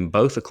people in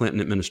both the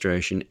Clinton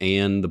administration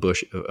and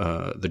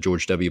the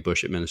George W.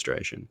 Bush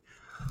administration.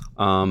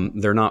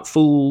 They're not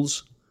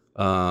fools.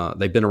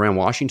 They've been around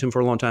Washington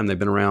for a long time. They've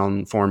been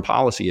around foreign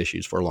policy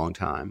issues for a long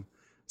time.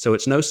 So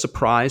it's no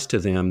surprise to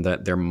them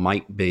that there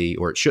might be,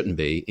 or it shouldn't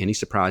be, any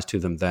surprise to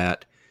them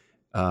that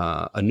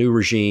a new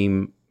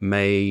regime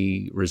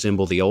may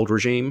resemble the old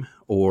regime,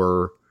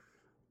 or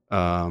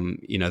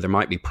there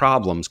might be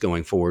problems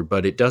going forward,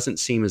 but it doesn't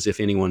seem as if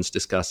anyone's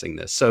discussing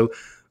this. So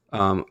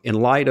in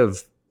light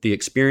of the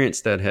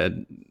experience that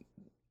had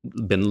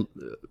been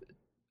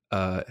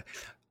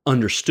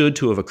understood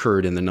to have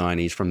occurred in the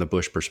 90s from the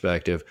Bush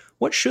perspective,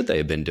 what should they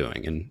have been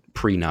doing in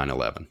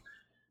pre-9/11?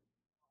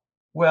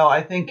 Well,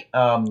 I think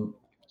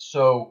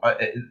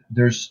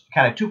there's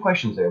kind of two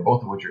questions there,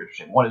 both of which are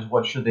interesting. One is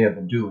what should they have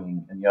been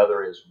doing, and the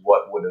other is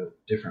what would a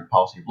different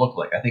policy look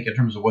like. I think in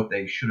terms of what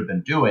they should have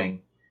been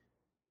doing,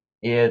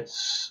 it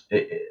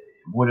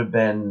would have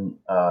been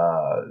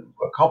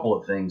a couple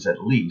of things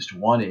at least.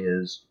 One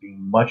is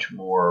being much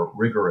more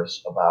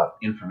rigorous about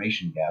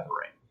information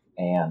gathering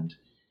and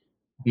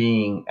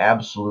being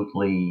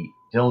absolutely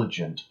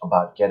diligent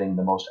about getting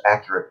the most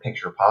accurate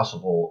picture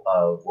possible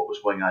of what was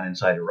going on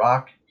inside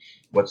Iraq,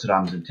 what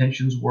Saddam's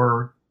intentions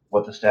were,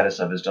 what the status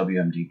of his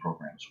WMD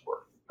programs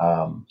were.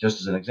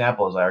 Just as an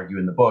example, as I argue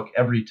in the book,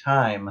 every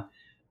time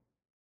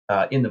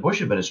in the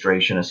Bush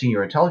administration a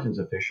senior intelligence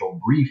official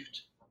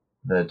briefed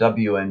the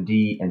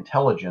WMD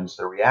intelligence,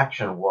 the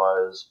reaction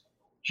was,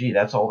 gee,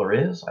 that's all there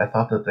is? I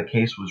thought that the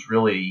case was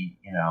really,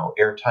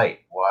 airtight.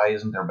 Why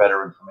isn't there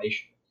better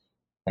information?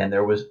 And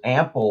there was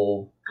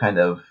ample kind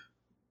of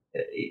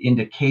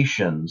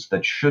indications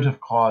that should have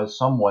caused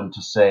someone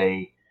to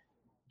say,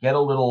 get a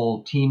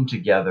little team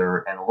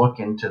together and look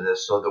into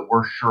this so that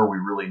we're sure we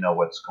really know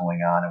what's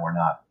going on and we're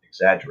not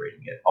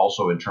exaggerating it.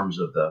 Also, in terms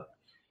of the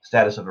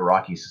status of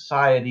Iraqi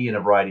society and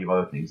a variety of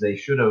other things, they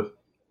should have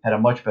had a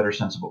much better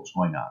sense of what was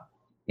going on.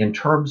 In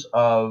terms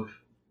of,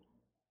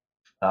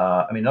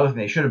 another thing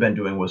they should have been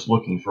doing was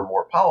looking for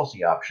more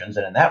policy options.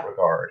 And in that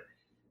regard,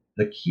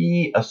 the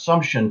key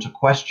assumption to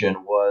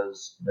question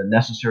was the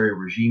necessary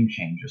regime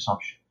change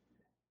assumption.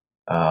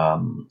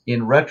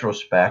 In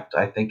retrospect,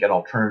 I think an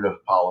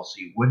alternative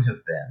policy would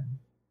have been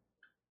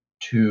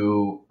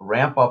to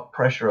ramp up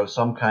pressure of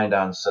some kind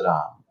on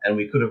Saddam, and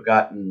we could have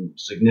gotten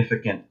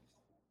significant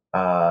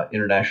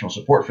international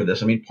support for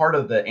this. I mean, part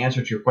of the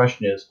answer to your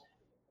question is,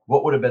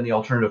 what would have been the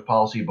alternative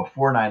policy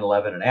before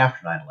 9/11 and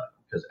after 9/11?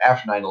 Because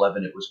after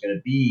 9/11, it was going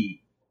to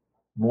be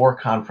more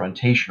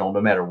confrontational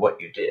no matter what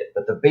you did.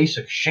 But the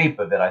basic shape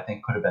of it, I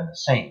think, could have been the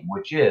same,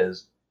 which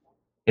is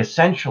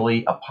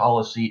essentially a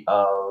policy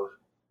of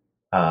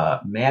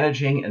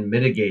managing and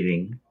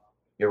mitigating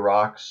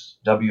Iraq's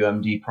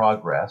WMD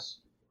progress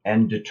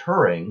and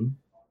deterring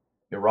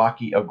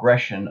Iraqi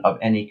aggression of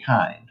any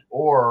kind,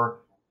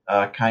 or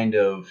kind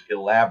of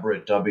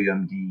elaborate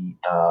WMD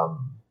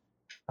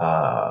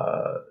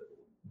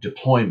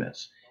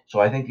deployments. So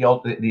I think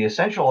the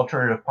essential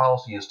alternative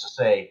policy is to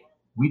say,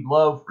 we'd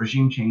love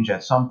regime change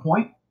at some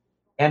point,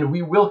 and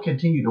we will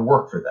continue to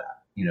work for that.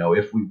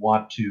 If we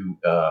want to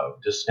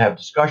just have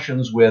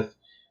discussions with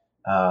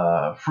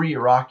free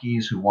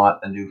Iraqis who want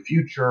a new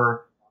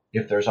future,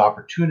 if there's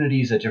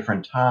opportunities at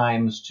different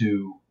times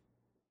to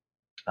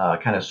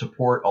kind of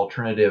support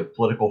alternative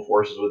political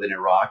forces within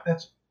Iraq,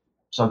 that's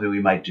something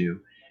we might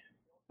do.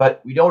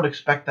 But we don't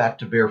expect that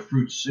to bear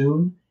fruit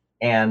soon.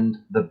 And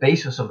the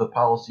basis of the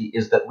policy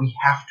is that we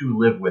have to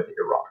live with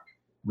Iraq.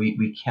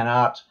 We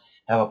cannot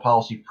have a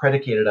policy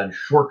predicated on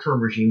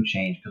short-term regime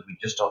change because we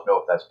just don't know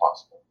if that's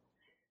possible.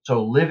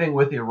 So living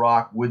with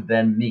Iraq would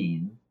then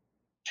mean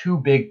two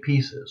big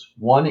pieces.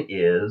 One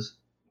is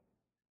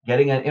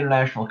getting an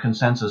international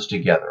consensus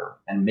together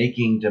and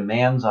making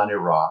demands on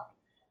Iraq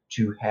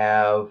to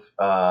have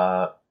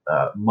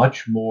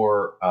much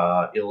more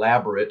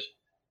elaborate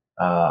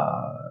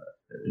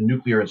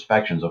nuclear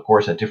inspections, of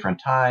course, at different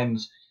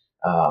times.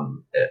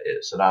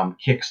 Saddam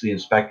kicks the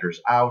inspectors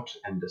out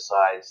and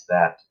decides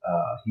that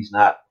he's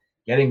not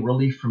getting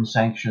relief from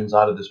sanctions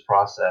out of this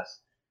process.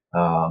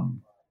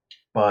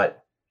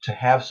 But to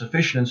have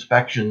sufficient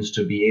inspections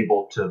to be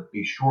able to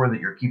be sure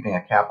that you're keeping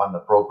a cap on the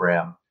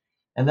program,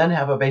 and then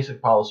have a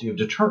basic policy of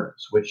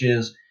deterrence, which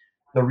is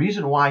The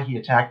reason why he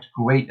attacked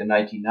Kuwait in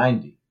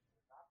 1990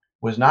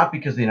 was not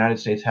because the United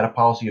States had a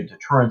policy of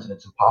deterrence and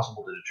it's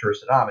impossible to deter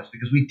Saddam. It's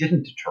because we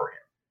didn't deter him.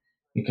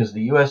 Because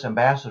the U.S.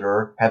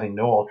 ambassador, having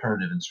no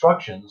alternative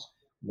instructions,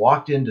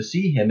 walked in to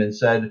see him and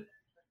said,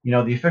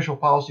 the official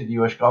policy of the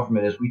U.S.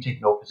 government is we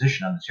take no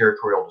position on the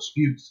territorial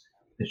disputes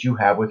that you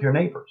have with your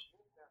neighbors.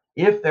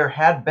 If there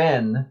had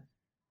been,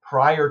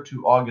 prior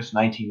to August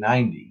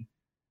 1990,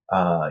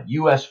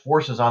 U.S.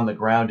 forces on the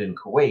ground in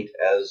Kuwait,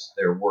 as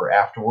there were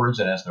afterwards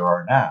and as there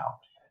are now,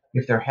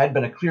 if there had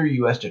been a clear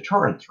U.S.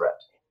 deterrent threat,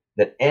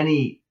 that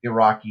any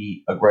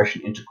Iraqi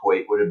aggression into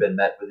Kuwait would have been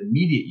met with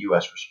immediate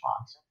U.S.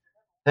 response,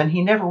 then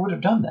he never would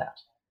have done that,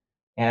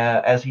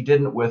 as he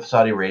didn't with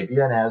Saudi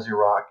Arabia and as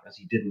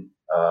he didn't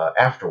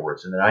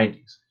afterwards in the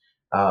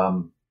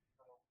 90s.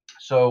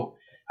 So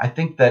I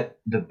think that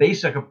the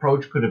basic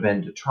approach could have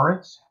been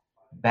deterrence,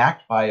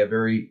 backed by a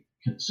very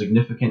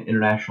significant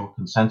international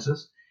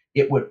consensus.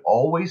 It would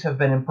always have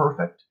been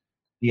imperfect.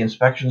 The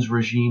inspections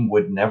regime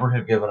would never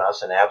have given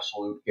us an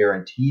absolute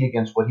guarantee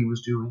against what he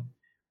was doing.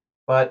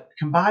 But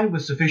combined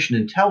with sufficient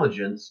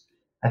intelligence,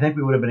 I think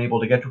we would have been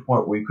able to get to a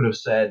point where we could have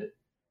said,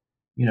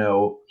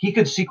 he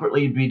could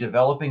secretly be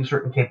developing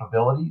certain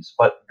capabilities,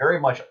 but very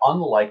much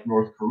unlike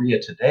North Korea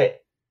today.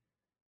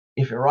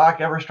 If Iraq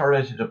ever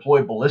started to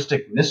deploy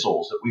ballistic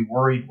missiles that we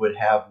worried would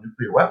have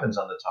nuclear weapons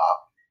on the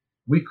top,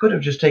 we could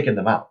have just taken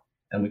them out,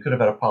 and we could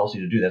have had a policy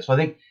to do that. So I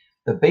think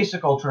the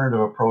basic alternative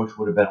approach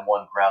would have been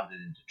one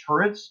grounded in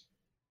deterrence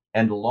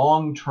and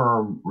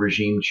long-term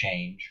regime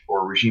change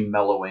or regime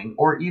mellowing,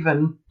 or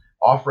even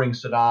offering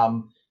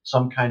Saddam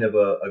some kind of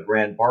a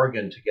grand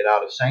bargain to get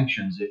out of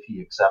sanctions if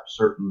he accepts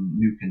certain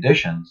new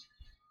conditions.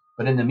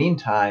 But in the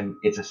meantime,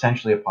 it's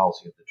essentially a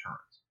policy of deterrence.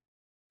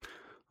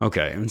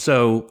 Okay, and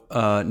so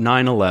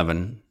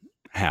 9/11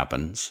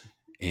 happens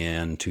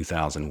in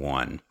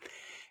 2001,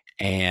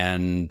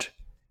 and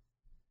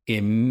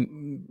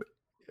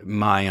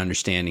my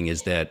understanding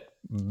is that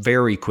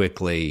very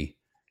quickly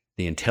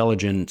the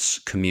intelligence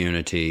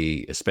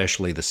community,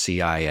 especially the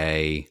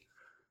CIA,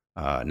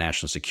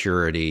 national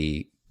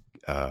security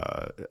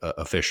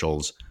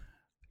officials,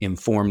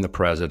 informed the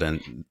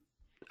president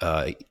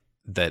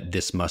that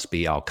this must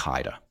be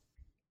Al-Qaeda.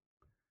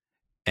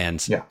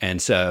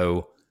 And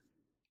so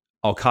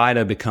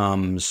Al-Qaeda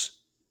becomes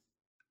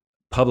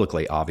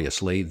publicly,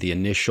 obviously, the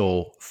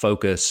initial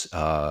focus.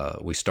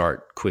 We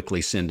start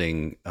quickly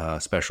sending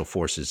special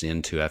forces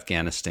into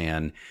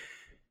Afghanistan,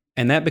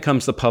 and that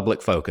becomes the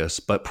public focus.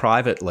 But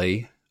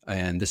privately,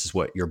 and this is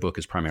what your book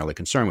is primarily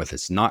concerned with,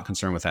 it's not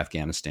concerned with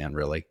Afghanistan,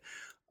 really,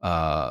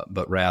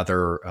 but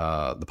rather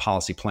the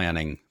policy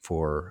planning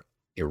for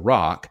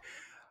Iraq.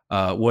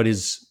 What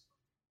is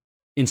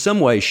in some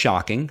ways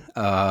shocking,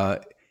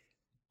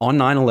 on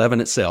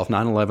 9/11 itself,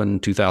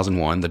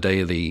 9/11/2001, the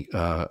day of the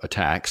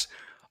attacks,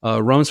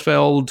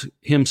 Rumsfeld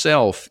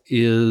himself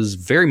is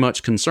very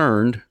much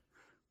concerned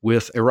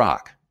with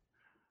Iraq.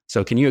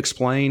 So can you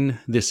explain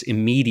this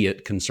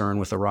immediate concern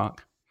with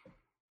Iraq?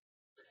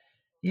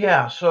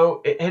 Yeah,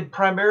 so it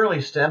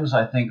primarily stems,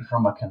 I think,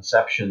 from a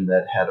conception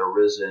that had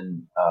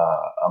arisen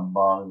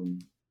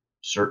among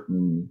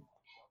certain,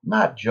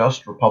 not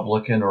just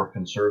Republican or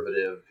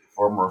conservative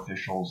former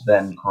officials,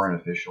 then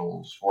current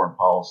officials, foreign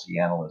policy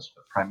analysts,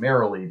 but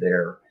primarily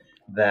there,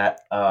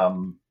 that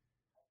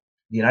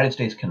the United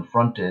States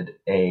confronted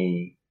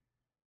a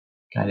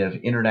kind of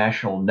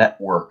international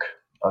network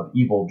of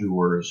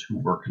evildoers who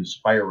were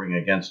conspiring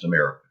against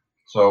America.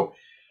 So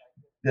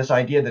this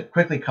idea that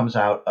quickly comes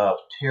out of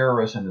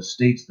terrorists and the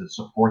states that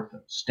support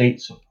them,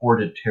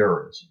 state-supported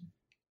terrorism,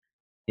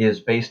 is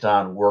based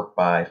on work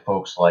by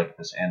folks like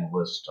this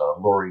analyst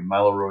Laurie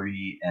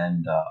Mallory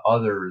and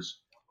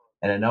others,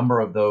 and a number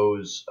of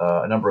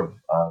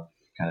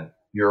kind of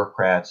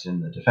bureaucrats in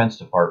the Defense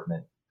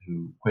Department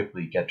who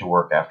quickly get to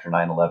work after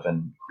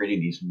 9/11,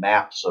 creating these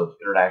maps of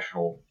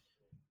international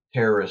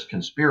terrorist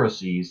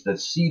conspiracies that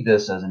see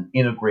this as an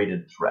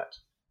integrated threat.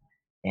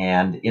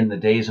 And in the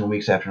days and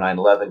weeks after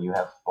 9/11, you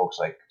have folks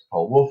like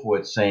Paul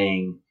Wolfowitz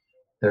saying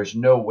there's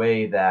no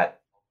way that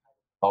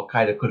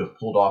Al-Qaeda could have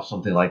pulled off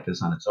something like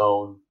this on its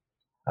own.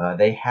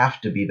 They have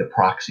to be the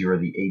proxy or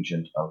the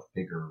agent of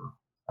bigger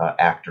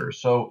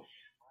actors. So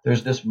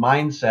there's this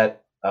mindset,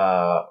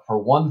 for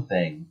one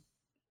thing,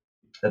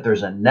 that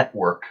there's a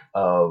network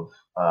of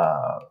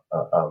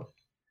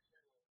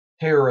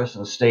terrorists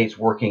and states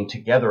working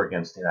together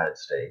against the United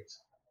States.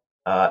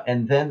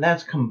 And then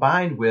that's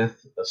combined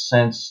with a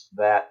sense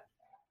that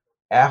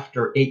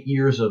after 8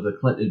 years of the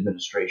Clinton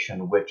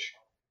administration, which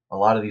a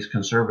lot of these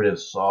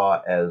conservatives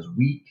saw as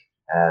weak,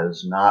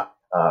 as not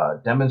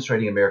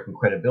demonstrating American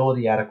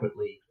credibility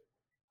adequately,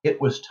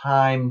 it was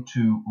time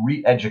to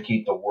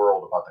re-educate the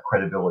world about the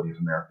credibility of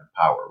American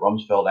power.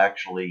 Rumsfeld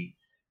actually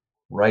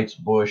writes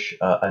Bush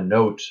a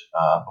note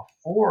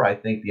before, I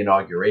think, the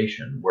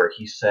inauguration, where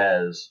he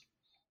says,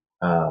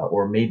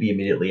 or maybe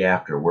immediately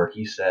after, where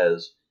he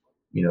says,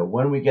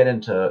 when we get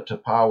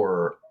into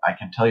power, I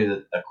can tell you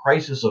that a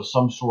crisis of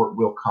some sort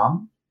will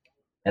come.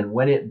 And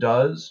when it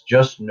does,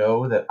 just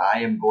know that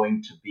I am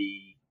going to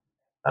be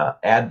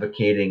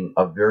advocating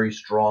a very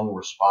strong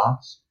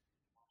response.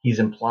 He's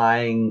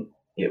implying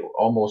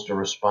almost a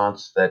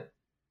response that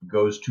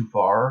goes too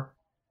far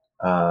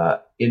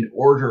in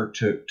order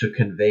to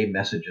convey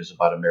messages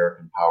about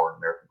American power and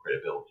American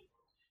credibility.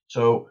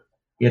 So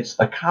it's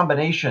a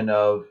combination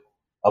of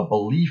a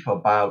belief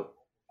about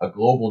a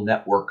global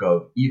network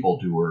of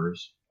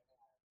evildoers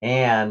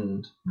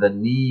and the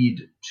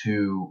need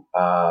to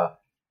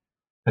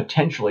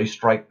potentially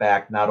strike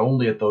back not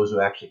only at those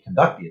who actually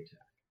conduct the attack,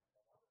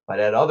 but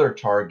at other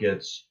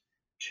targets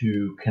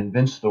to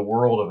convince the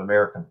world of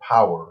American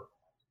power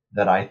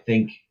that I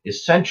think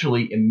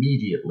essentially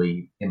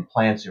immediately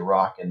implants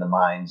Iraq in the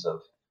minds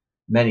of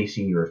many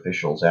senior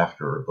officials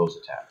after those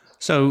attacks.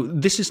 So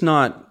this is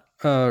not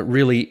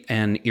really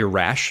an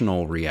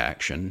irrational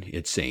reaction,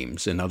 it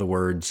seems. In other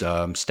words,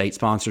 state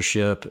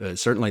sponsorship,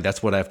 certainly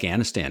that's what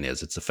Afghanistan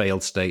is. It's a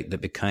failed state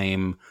that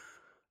became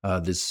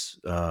this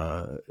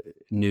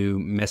new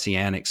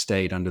messianic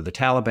state under the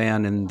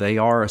Taliban, and they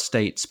are a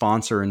state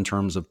sponsor in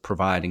terms of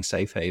providing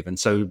safe haven.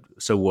 So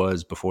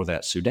was before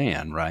that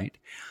Sudan, right,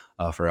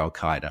 for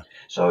Al-Qaeda.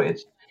 So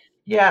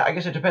I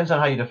guess it depends on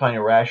how you define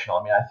irrational.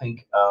 I mean, I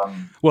think.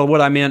 Well,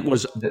 what I meant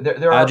was,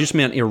 I just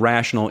meant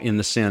irrational in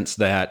the sense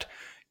that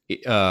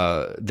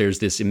there's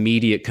this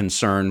immediate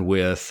concern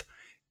with,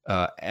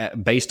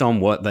 based on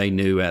what they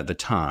knew at the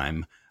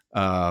time.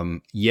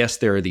 Yes,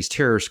 there are these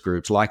terrorist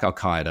groups like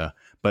Al-Qaeda,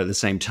 but at the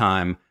same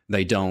time,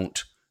 they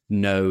don't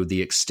know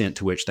the extent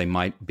to which they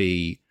might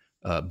be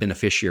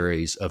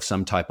beneficiaries of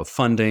some type of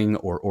funding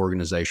or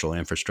organizational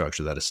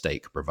infrastructure that a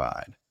state could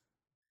provide.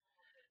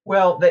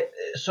 Well,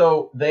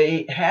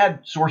 they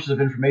had sources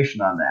of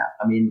information on that.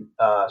 I mean,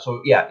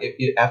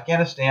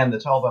 Afghanistan, the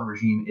Taliban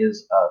regime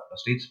is a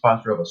state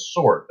sponsor of a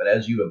sort, but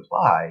as you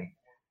imply,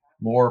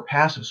 more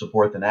passive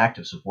support than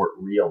active support,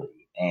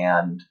 really.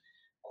 And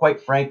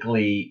quite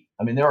frankly,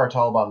 I mean, there are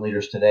Taliban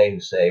leaders today who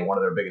say one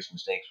of their biggest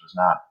mistakes was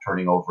not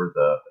turning over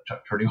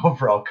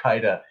Al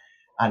Qaeda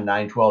on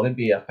 9/12. It'd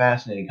be a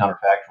fascinating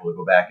counterfactual to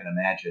go back and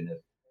imagine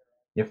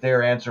if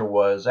their answer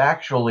was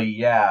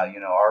actually,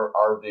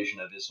 our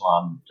vision of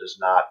Islam does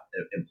not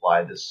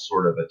imply this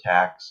sort of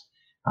attacks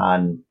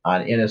on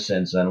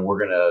innocence, and we're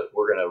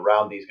gonna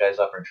round these guys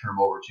up and turn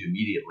them over to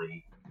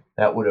immediately.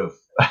 That would have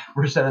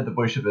presented the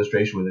Bush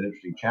administration with an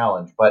interesting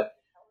challenge. But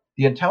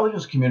the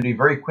intelligence community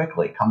very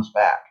quickly comes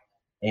back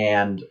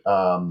and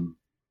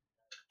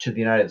to the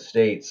United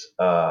States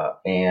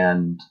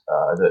and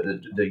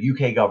the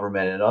UK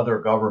government and other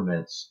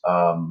governments.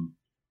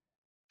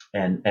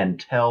 And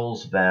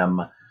tells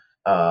them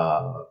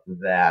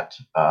that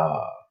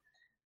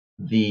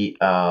the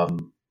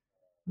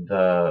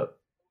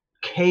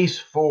case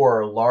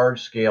for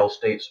large-scale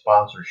state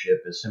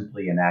sponsorship is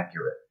simply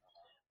inaccurate.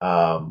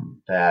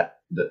 That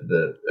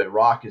the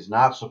Iraq is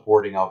not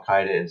supporting Al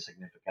Qaeda in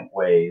significant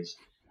ways.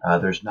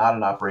 There's not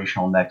an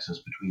operational nexus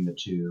between the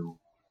two,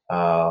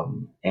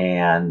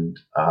 and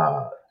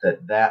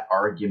that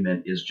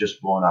argument is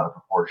just blown out of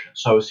proportion.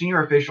 So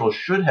senior officials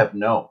should have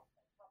known.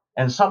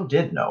 And some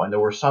did know, and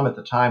there were some at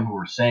the time who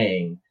were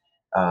saying,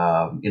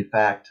 in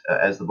fact,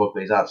 as the book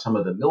lays out, some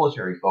of the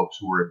military folks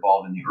who were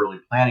involved in the early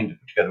planning to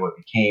put together what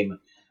became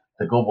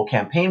the global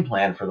campaign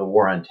plan for the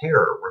war on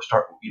terror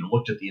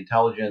looked at the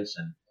intelligence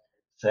and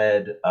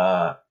said,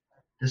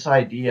 this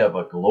idea of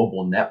a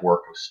global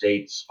network of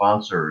state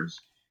sponsors,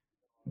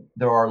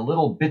 there are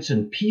little bits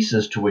and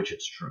pieces to which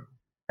it's true,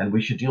 and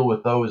we should deal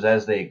with those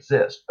as they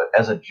exist. But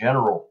as a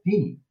general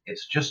theme,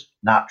 it's just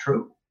not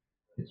true.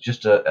 It's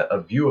just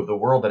a view of the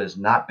world that is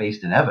not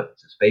based in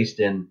evidence. It's based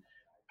in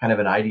kind of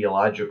an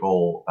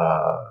ideological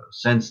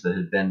sense that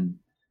had been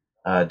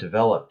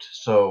developed.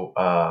 So,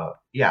 I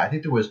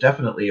think there was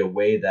definitely a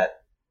way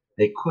that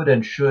they could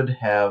and should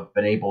have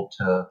been able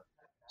to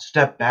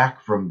step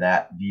back from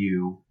that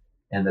view,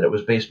 and that it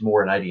was based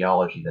more in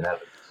ideology than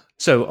evidence.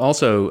 So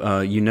also,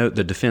 you note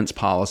the Defense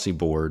Policy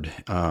Board,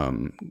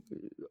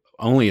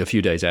 only a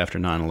few days after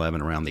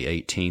 9/11, around the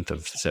 18th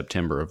of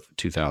September of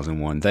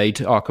 2001, they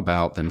talk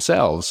about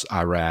themselves,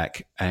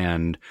 Iraq.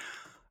 And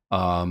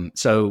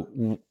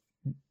so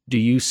do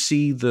you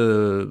see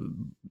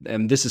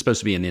and this is supposed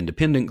to be an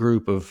independent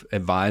group of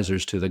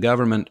advisors to the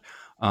government,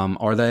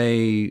 are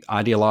they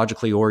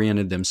ideologically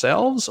oriented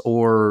themselves,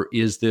 or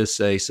is this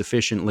a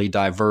sufficiently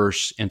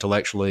diverse,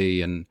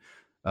 intellectually and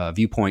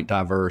viewpoint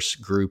diverse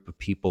group of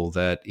people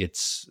that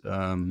it's,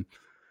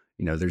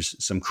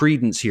 there's some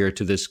credence here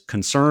to this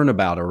concern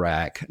about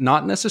Iraq,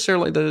 not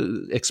necessarily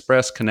the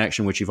express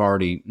connection, which you've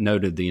already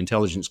noted the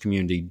intelligence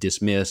community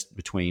dismissed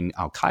between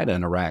Al-Qaeda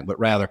and Iraq, but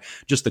rather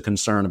just the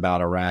concern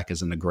about Iraq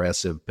as an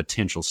aggressive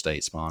potential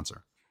state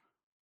sponsor?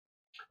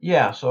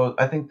 Yeah, so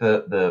I think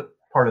the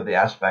part of the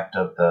aspect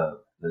of the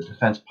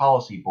Defense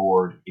Policy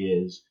Board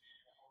is,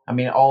 I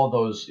mean, all of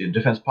those,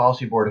 Defense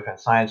Policy Board,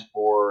 Defense Science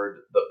Board,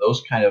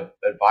 those kind of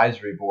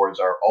advisory boards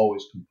are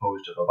always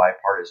composed of a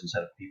bipartisan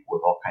set of people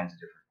with all kinds of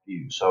different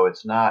views. So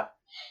it's not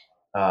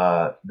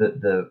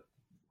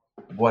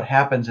what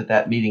happens at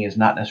that meeting is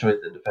not necessarily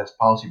that the Defense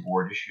Policy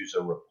Board issues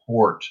a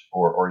report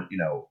or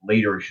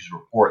later issues a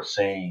report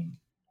saying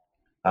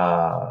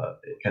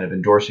kind of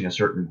endorsing a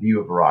certain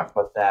view of Iraq,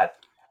 but that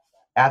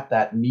at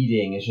that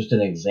meeting is just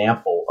an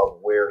example of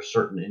where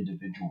certain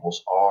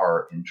individuals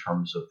are in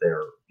terms of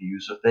their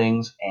views of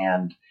things.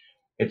 And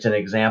it's an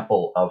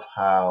example of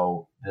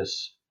how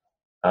this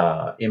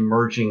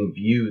emerging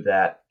view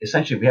that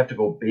essentially we have to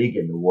go big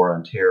in the war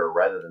on terror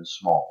rather than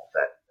small,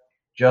 that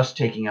just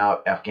taking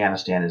out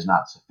Afghanistan is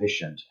not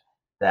sufficient,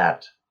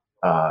 that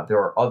there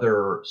are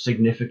other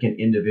significant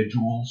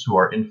individuals who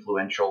are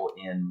influential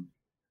in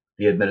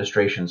the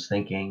administration's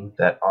thinking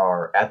that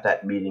are at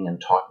that meeting and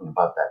talking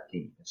about that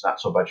theme. It's not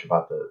so much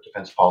about the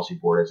Defense Policy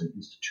Board as an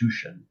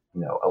institution,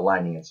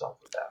 aligning itself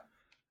with that.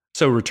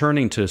 So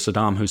returning to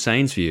Saddam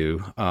Hussein's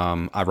view,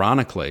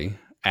 ironically,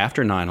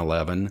 after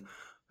 9/11,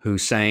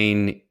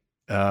 Hussein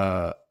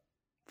thought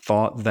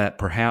that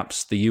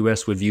perhaps the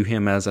U.S. would view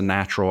him as a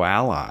natural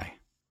ally.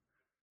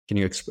 Can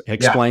you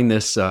explain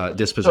this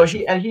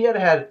disposition? So he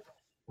had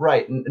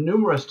right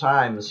numerous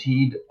times.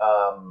 He'd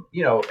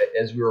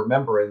as we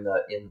remember in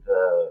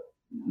the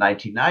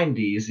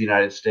 1990s, the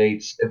United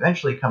States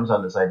eventually comes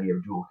on this idea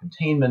of dual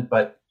containment,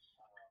 but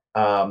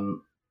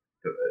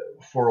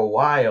for a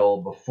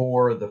while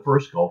before the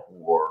first Gulf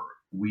War,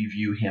 we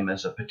view him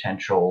as a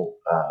potential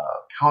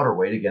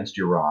counterweight against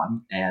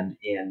Iran, and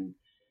in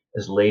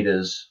as late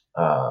as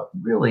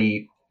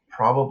really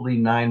probably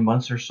 9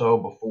 months or so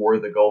before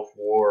the Gulf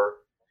War,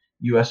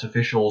 U.S.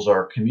 officials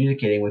are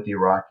communicating with the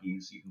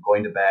Iraqis, even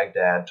going to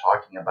Baghdad,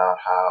 talking about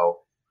how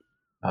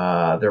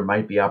there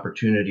might be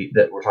opportunity,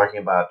 that we're talking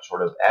about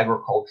sort of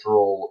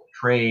agricultural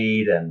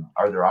trade, and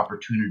are there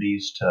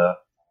opportunities to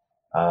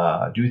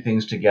do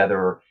things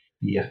together.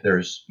 If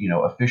there's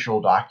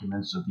official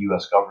documents of the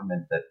U.S.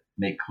 government that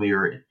make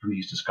clear from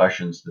these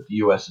discussions that the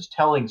U.S. is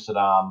telling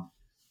Saddam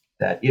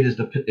that it is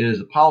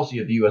the policy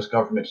of the U.S.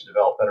 government to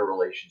develop better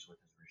relations with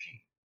his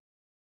regime,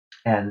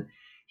 and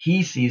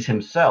he sees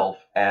himself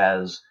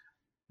as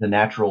the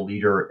natural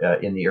leader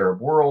in the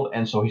Arab world,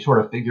 and so he sort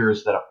of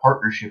figures that a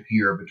partnership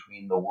here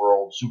between the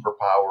world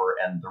superpower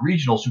and the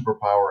regional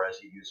superpower, as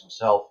he views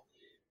himself,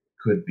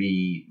 could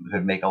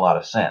make a lot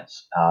of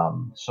sense.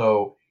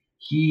 So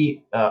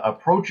he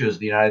approaches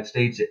the United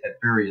States at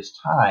various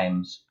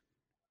times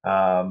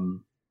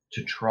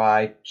to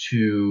try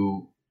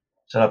to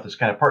set up this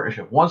kind of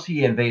partnership. Once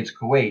he invades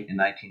Kuwait in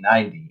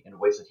 1990 in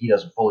ways that he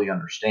doesn't fully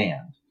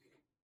understand,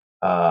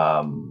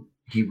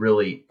 he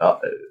really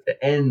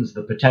ends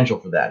the potential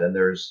for that. And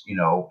there's,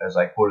 as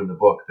I quote in the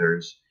book,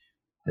 there's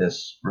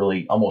this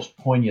really almost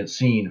poignant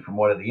scene from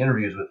one of the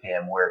interviews with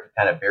him where he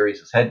kind of buries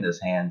his head in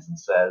his hands and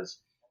says,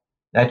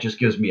 "That just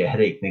gives me a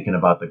headache thinking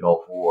about the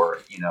Gulf War,"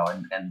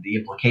 and the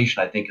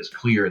implication, I think, is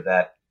clear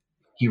that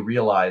he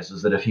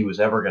realizes that if he was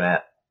ever going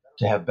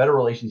to have better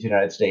relations with the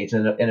United States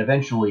and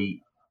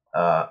eventually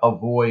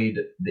avoid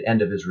the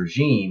end of his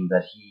regime,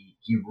 that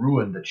he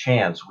ruined the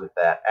chance with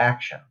that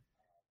action.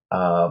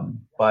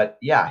 But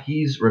yeah,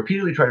 he's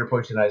repeatedly tried to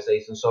approach the United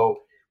States. And so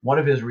one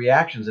of his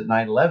reactions at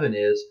 9/11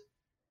 is,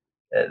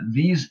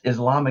 these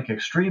Islamic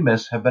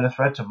extremists have been a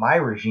threat to my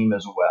regime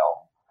as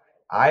well.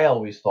 I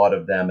always thought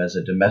of them as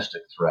a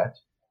domestic threat.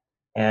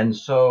 And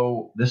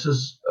so this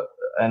is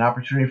an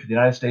opportunity for the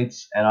United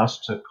States and us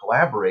to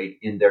collaborate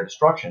in their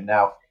destruction.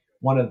 Now,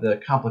 one of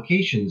the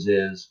complications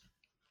is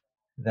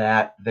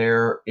that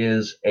there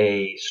is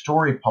a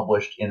story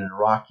published in an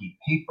Iraqi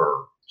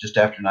paper just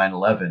after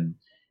 9/11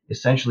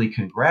 essentially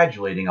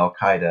congratulating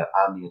al-Qaeda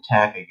on the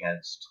attack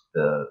against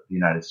the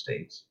United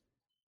States.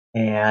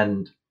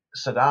 And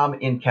Saddam,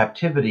 in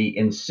captivity,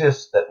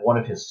 insists that one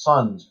of his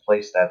sons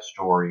placed that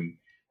story,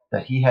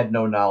 that he had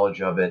no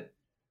knowledge of it,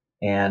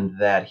 and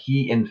that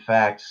he, in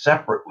fact,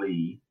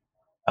 separately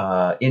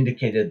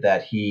indicated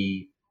that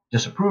he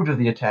disapproved of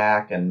the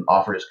attack and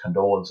offered his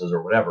condolences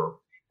or whatever.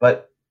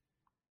 But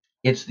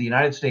it's the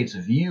United States'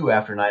 view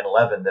after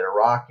 9/11 that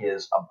Iraq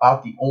is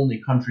about the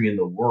only country in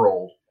the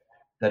world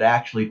that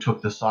actually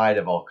took the side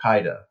of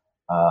al-Qaeda,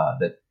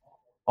 that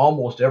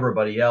almost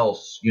everybody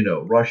else,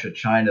 Russia,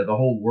 China, the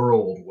whole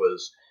world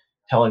was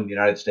telling the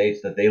United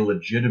States that they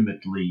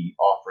legitimately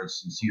offered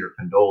sincere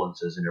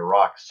condolences, and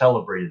Iraq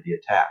celebrated the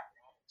attack.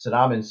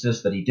 Saddam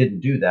insists that he didn't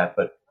do that,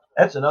 but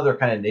that's another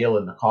kind of nail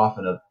in the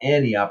coffin of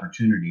any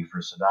opportunity for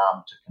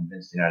Saddam to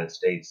convince the United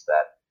States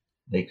that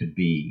they could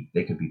be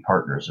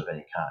partners of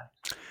any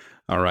kind.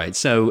 All right.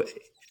 So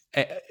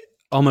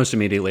almost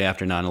immediately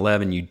after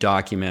 9/11, you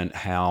document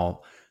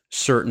how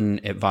certain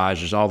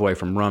advisors, all the way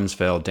from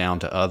Rumsfeld down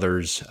to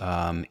others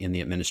in the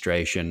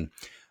administration,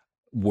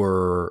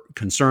 were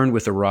concerned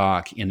with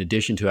Iraq in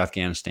addition to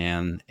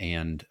Afghanistan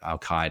and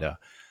al-Qaeda.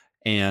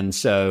 And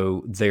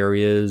so there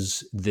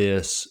is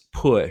this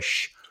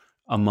push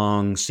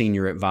among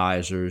senior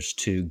advisors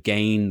to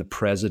gain the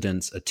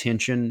president's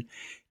attention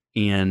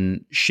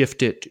and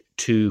shift it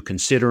to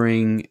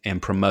considering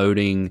and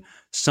promoting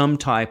some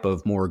type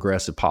of more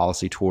aggressive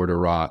policy toward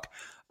Iraq.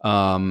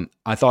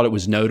 I thought it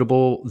was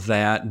notable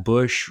that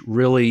Bush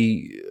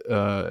really,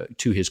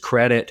 to his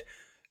credit,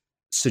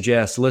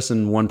 suggests,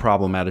 listen, one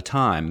problem at a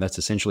time. That's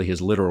essentially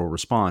his literal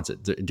response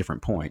at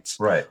different points.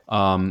 Right.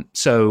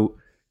 So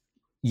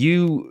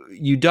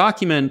you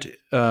document,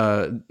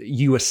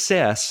 you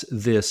assess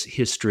this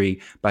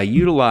history by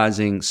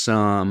utilizing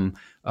some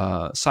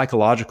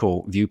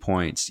psychological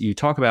viewpoints. You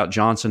talk about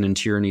Johnson and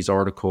Tierney's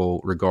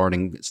article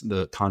regarding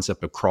the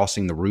concept of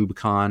crossing the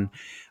Rubicon.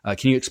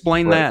 Can you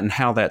explain that and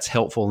how that's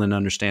helpful in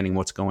understanding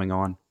what's going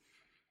on?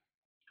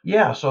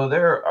 Yeah, so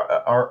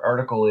our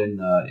article in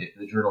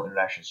the Journal of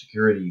International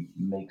Security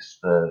makes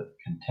the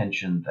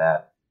contention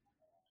that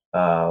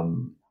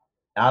on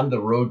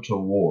the road to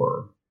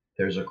war,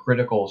 there's a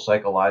critical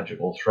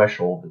psychological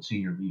threshold that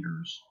senior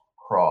leaders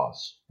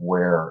cross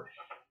where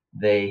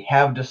they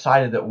have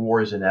decided that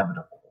war is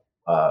inevitable,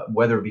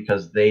 whether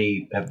because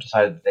they have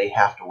decided that they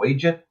have to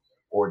wage it,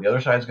 or the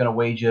other side is going to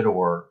wage it,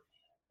 or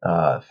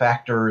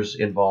factors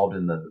involved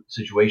in the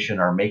situation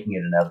are making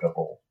it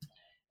inevitable.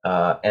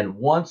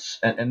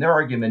 And their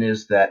argument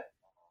is that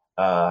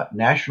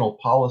national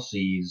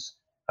policies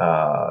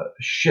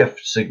shift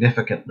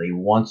significantly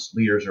once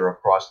leaders are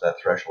across that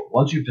threshold.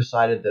 Once you've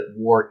decided that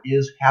war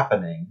is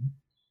happening,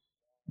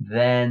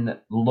 then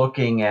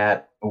looking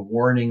at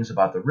warnings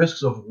about the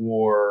risks of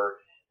war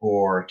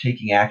or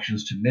taking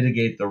actions to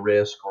mitigate the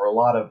risk or a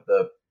lot of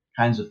the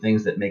kinds of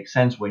things that make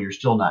sense when you're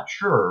still not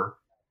sure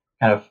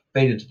kind of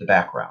faded to the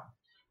background.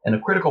 And a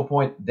critical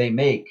point they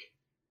make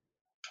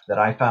that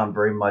I found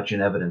very much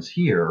in evidence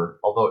here,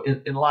 although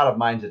in a lot of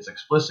minds it's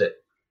explicit,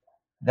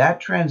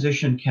 that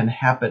transition can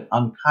happen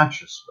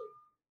unconsciously,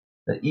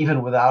 that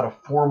even without a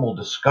formal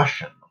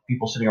discussion of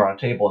people sitting around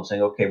a table and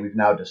saying, okay, we've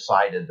now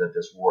decided that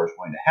this war is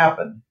going to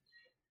happen,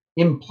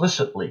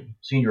 implicitly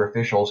senior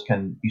officials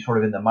can be sort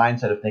of in the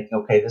mindset of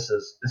thinking, okay, this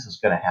is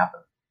going to happen.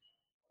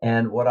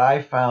 And what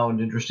I found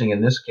interesting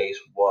in this case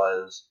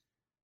was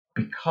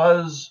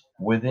because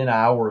within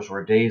hours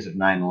or days of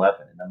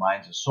 9/11 in the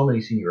minds of so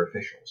many senior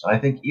officials, and I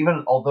think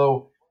even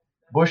although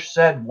Bush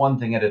said one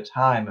thing at a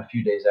time a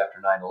few days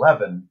after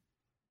 9/11,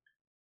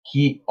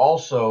 he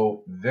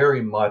also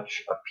very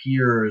much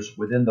appears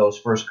within those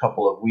first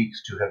couple of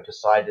weeks to have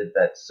decided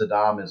that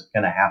Saddam is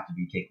going to have to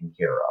be taken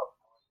care of,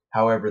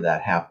 however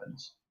that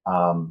happens.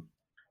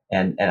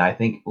 And I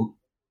think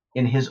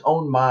in his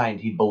own mind,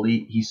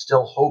 he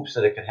still hopes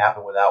that it can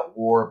happen without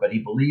war, but he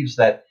believes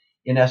that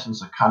in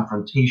essence a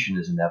confrontation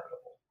is inevitable.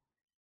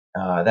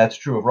 That's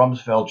true of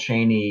Rumsfeld,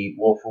 Cheney,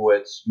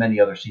 Wolfowitz, many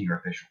other senior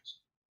officials.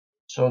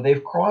 So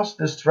they've crossed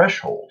this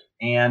threshold,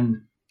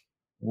 and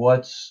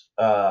what's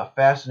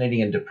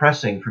fascinating and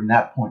depressing from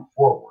that point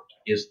forward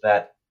is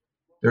that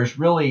there's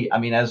really, I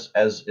mean, as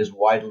is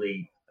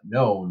widely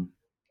known,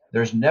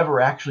 there's never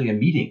actually a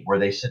meeting where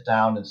they sit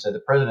down and say, the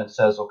president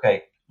says,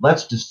 okay,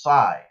 let's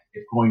decide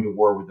if going to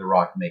war with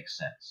Iraq makes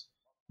sense.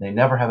 They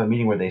never have a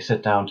meeting where they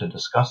sit down to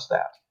discuss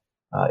that.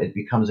 It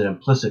becomes an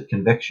implicit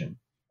conviction.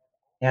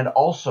 And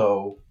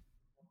also,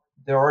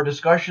 there are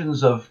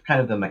discussions of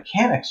kind of the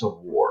mechanics of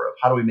war, of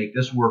how do we make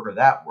this work or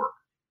that work.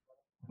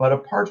 But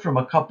apart from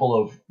a couple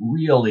of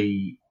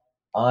really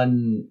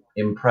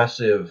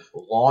unimpressive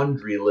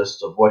laundry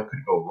lists of what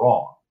could go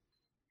wrong,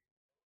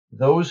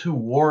 those who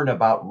warn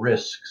about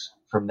risks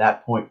from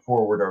that point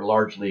forward are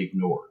largely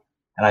ignored.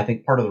 And I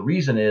think part of the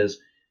reason is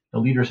the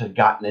leaders had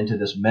gotten into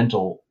this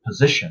mental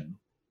position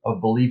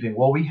of believing,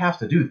 well, we have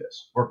to do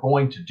this. We're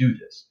going to do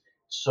this.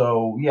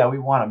 So, yeah, we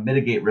want to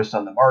mitigate risks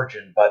on the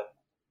margin, but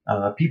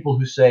people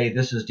who say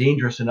this is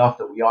dangerous enough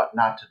that we ought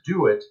not to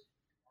do it,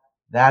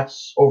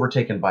 that's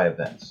overtaken by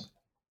events.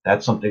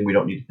 That's something we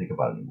don't need to think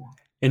about anymore.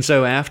 And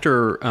so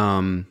after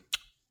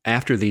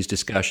these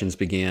discussions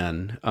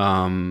begin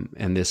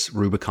and this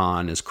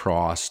Rubicon is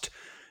crossed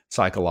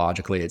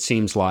psychologically, it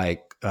seems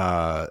like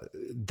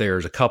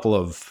there's a couple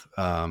of,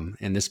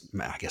 and this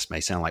I guess may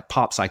sound like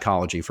pop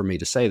psychology for me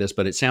to say this,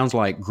 but it sounds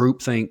like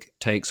groupthink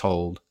takes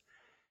hold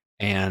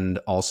and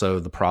also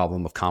the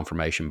problem of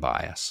confirmation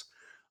bias.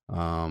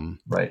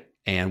 Right.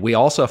 And we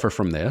all suffer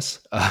from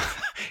this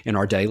in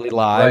our daily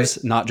lives,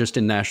 right, not just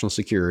in national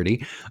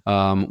security.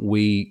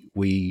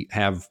 We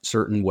have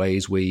certain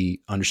ways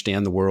we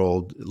understand the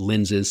world,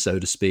 lenses, so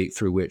to speak,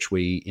 through which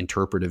we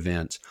interpret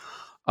events.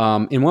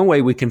 In one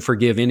way, we can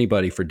forgive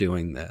anybody for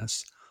doing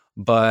this.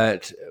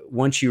 But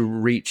once you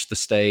reach the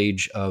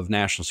stage of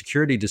national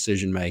security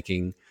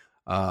decision-making,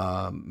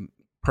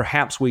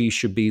 perhaps we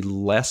should be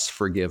less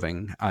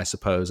forgiving, I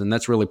suppose. And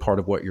that's really part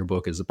of what your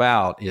book is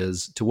about,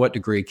 is to what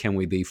degree can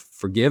we be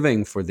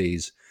forgiving for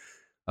these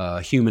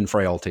human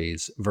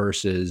frailties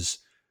versus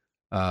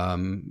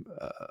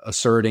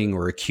asserting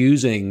or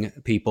accusing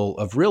people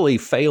of really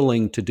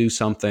failing to do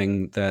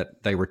something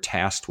that they were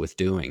tasked with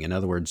doing. In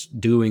other words,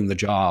 doing the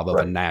job of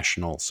a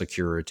national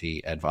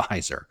security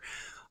advisor.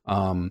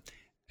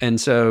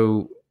 And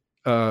so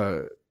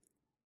I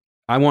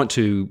want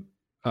to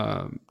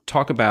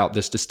talk about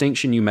this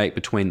distinction you make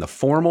between the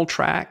formal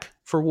track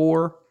for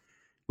war,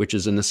 which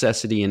is a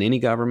necessity in any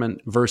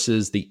government,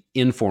 versus the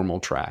informal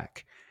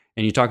track.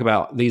 And you talk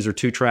about these are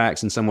two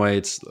tracks in some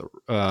ways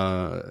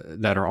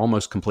that are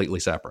almost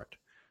completely separate.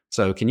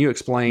 So can you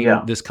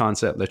explain this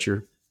concept that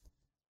you're...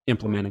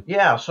 implementing?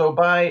 Yeah, so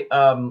by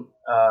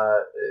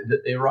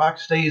Iraq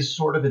stays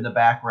sort of in the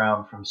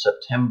background from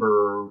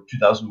September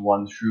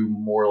 2001 through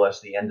more or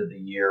less the end of the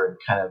year, and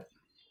kind of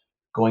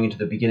going into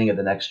the beginning of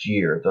the next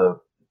year.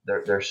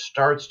 There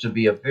starts to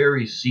be a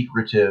very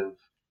secretive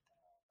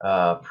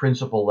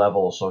principal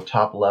level, so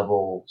top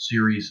level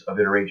series of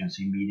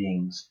interagency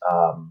meetings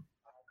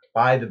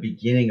by the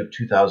beginning of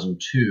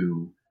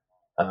 2002.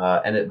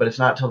 But it's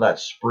not till that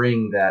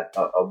spring that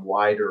a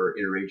wider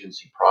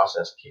interagency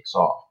process kicks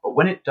off. But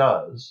when it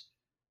does,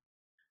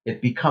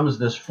 it becomes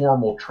this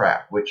formal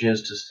track, which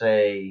is to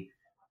say,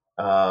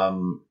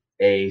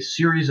 a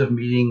series of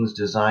meetings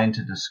designed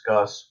to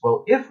discuss,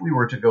 well, if we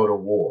were to go to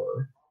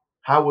war,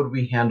 how would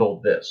we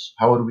handle this?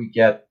 How would we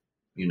get,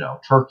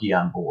 Turkey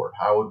on board?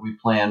 How would we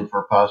plan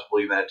for possible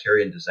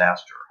humanitarian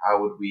disaster?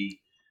 How would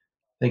we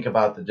think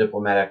about the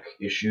diplomatic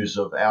issues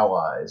of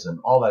allies and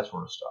all that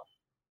sort of stuff?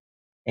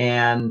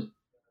 And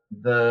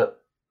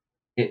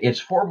it's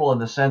formal in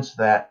the sense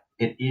that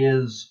it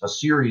is a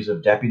series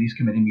of deputies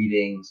committee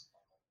meetings,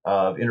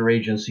 of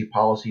interagency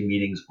policy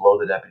meetings below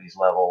the deputies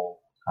level,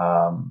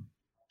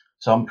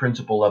 some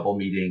principal level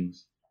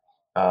meetings.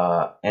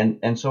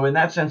 And so in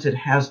that sense, it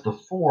has the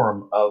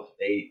form of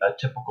a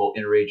typical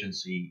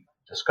interagency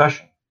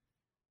discussion.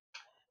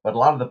 But a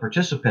lot of the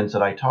participants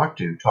that I talked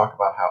to talk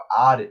about how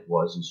odd it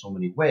was in so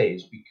many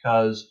ways,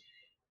 because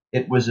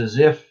it was as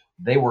if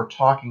they were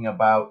talking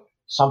about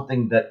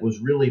something that was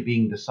really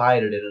being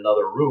decided in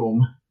another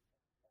room.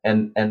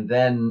 And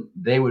then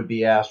they would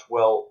be asked,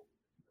 well,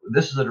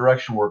 this is the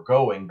direction we're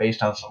going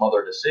based on some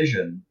other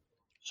decision.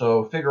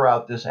 So figure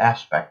out this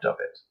aspect of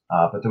it.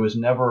 But there was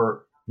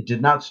never, it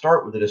did not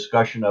start with a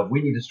discussion of,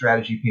 we need a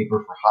strategy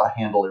paper for how to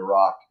handle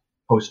Iraq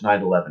post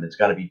 9/11. It's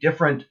got to be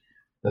different.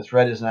 The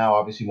threat is now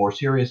obviously more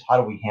serious. How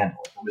do we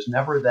handle it? There was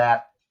never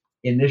that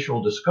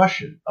initial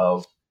discussion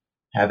of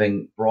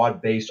having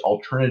broad-based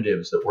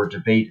alternatives that were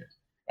debated,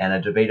 and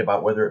a debate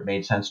about whether it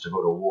made sense to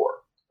go to war.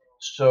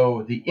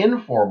 So the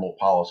informal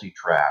policy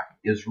track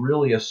is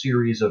really a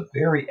series of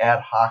very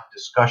ad hoc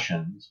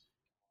discussions.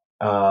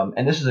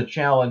 And this is a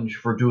challenge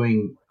for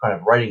doing kind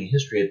of writing a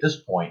history at this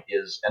point,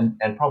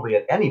 and probably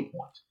at any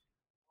point.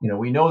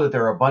 We know that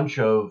there are a bunch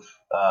of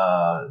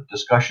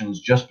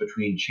discussions just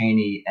between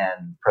Cheney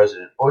and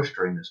President Bush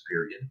during this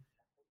period.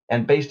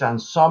 And based on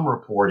some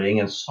reporting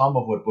and some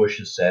of what Bush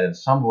has said and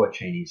some of what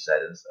Cheney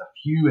said, and a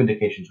few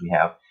indications we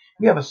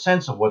have a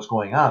sense of what's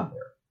going on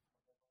there.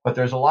 But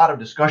there's a lot of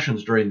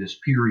discussions during this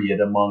period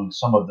among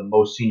some of the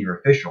most senior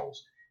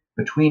officials,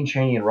 between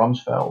Cheney and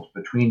Rumsfeld,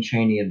 between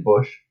Cheney and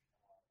Bush,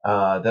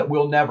 that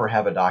we'll never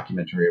have a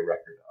documentary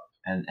record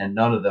of. And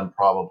none of them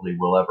probably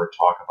will ever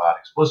talk about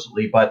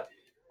explicitly, but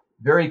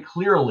very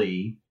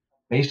clearly,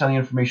 based on the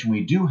information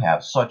we do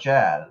have, such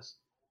as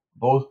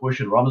both Bush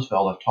and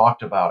Rumsfeld have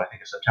talked about, I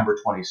think, a September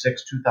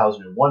 26,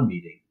 2001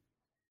 meeting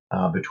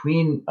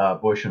between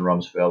Bush and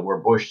Rumsfeld, where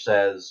Bush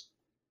says,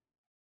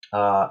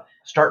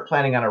 start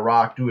planning on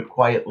Iraq, do it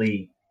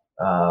quietly,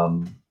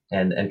 and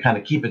kind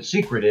of keep it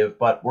secretive,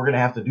 but we're going to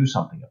have to do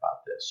something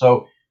about this.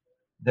 So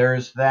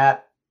there's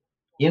that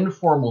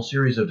informal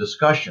series of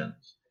discussions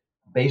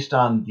based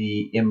on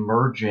the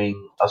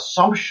emerging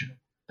assumption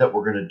that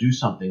we're going to do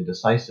something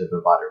decisive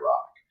about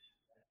Iraq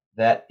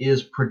that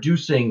is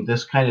producing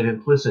this kind of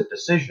implicit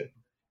decision.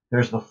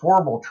 There's the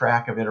formal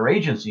track of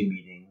interagency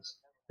meetings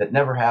that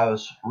never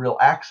has real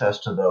access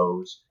to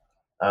those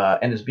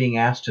and is being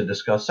asked to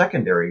discuss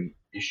secondary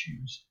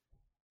issues.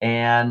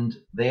 And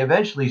they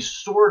eventually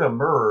sort of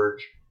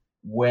merge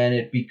when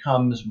it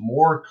becomes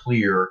more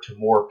clear to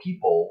more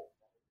people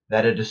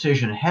that a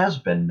decision has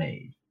been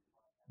made.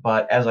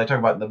 But as I talk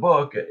about in the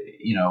book,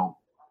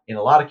 in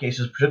a lot of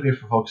cases, particularly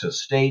for folks at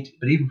state,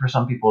 but even for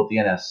some people at the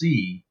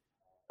NSC,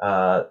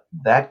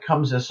 that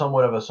comes as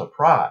somewhat of a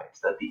surprise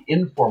that the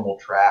informal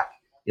track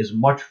is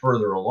much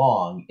further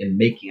along in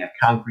making a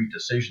concrete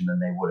decision than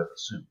they would have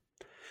assumed.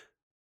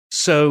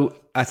 So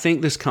I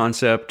think this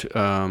concept,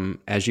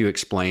 as you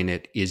explain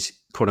it, is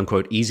quote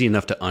unquote easy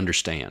enough to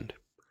understand,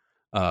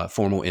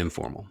 formal,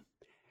 informal.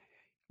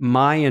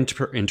 My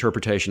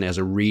interpretation as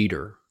a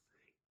reader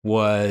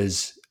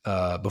was,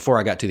 before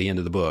I got to the end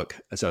of the book,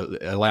 so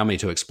allow me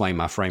to explain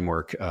my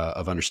framework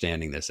of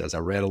understanding this. As I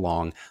read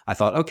along, I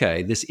thought,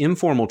 okay, this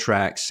informal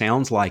track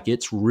sounds like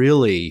it's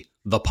really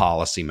the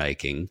policy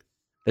making.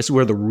 This is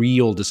where the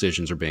real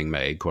decisions are being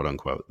made, quote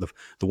unquote,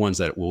 the ones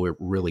that will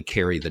really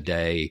carry the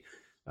day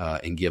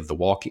and give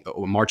the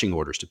marching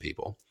orders to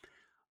people.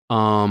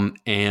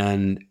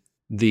 And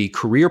the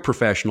career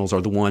professionals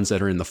are the ones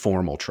that are in the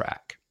formal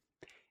track.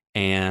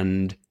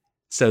 And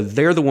so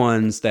they're the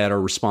ones that are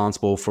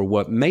responsible for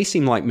what may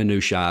seem like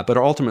minutiae, but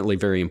are ultimately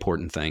very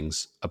important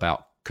things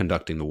about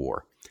conducting the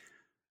war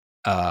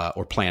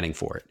or planning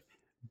for it.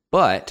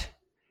 But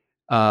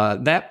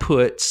that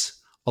puts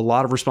a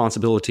lot of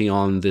responsibility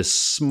on this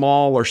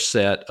smaller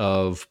set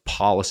of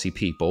policy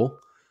people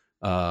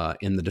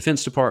in the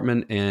Defense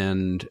Department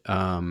and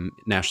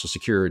national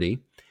security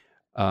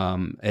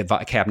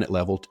at cabinet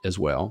level as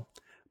well.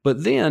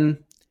 But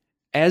then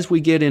as we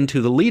get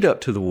into the lead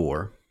up to the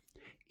war,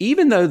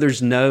 even though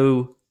there's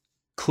no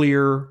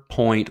clear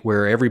point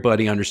where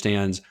everybody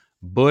understands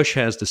Bush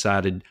has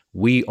decided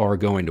we are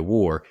going to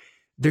war,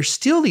 there's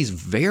still these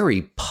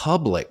very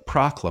public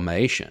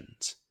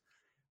proclamations.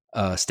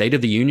 State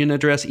of the Union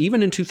address,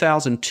 even in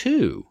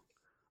 2002,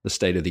 the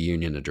State of the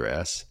Union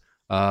address.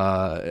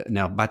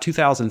 Now, by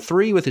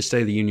 2003, with the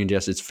State of the Union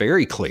address, it's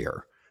very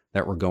clear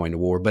that we're going to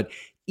war. But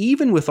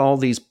even with all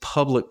these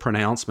public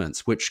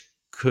pronouncements, which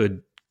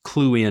could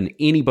clue in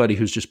anybody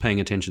who's just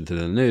paying attention to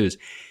the news,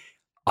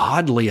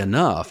 oddly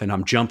enough, and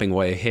I'm jumping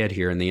way ahead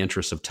here in the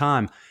interest of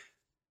time,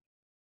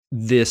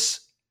 this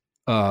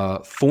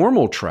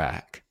formal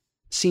track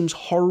seems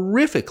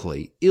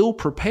horrifically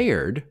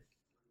ill-prepared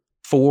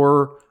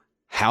for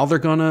how they're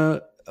going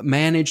to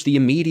manage the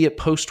immediate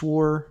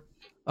post-war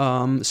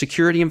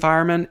security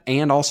environment,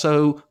 and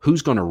also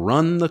who's going to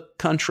run the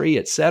country,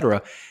 et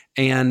cetera.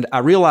 And I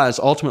realize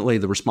ultimately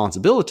the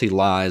responsibility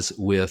lies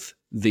with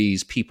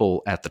these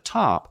people at the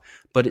top,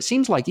 but it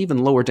seems like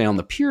even lower down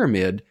the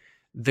pyramid,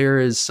 there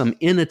is some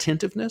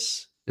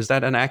inattentiveness. Is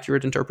that an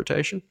accurate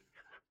interpretation?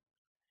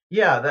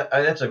 Yeah,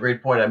 that's a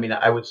great point. I mean,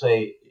 I would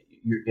say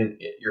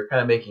you're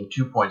kind of making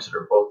 2 points that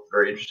are both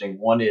very interesting.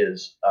 One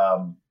is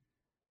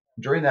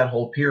during that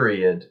whole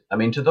period, I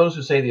mean, to those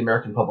who say the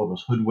American public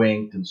was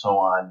hoodwinked and so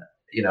on,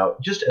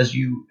 just as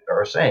you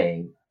are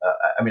saying,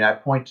 I mean, I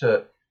point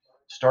to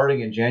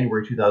starting in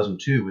January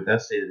 2002 with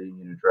that State of the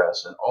Union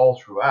address and all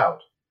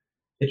throughout,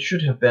 it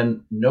should have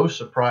been no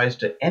surprise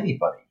to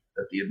anybody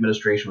that the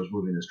administration was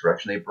moving in this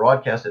direction. They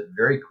broadcast it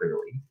very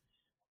clearly.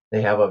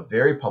 They have a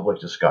very public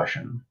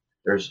discussion.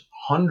 There's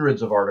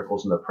hundreds of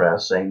articles in the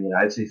press saying the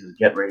United States is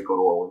getting ready to go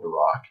to war with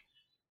Iraq.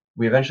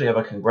 We eventually have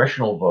a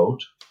congressional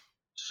vote.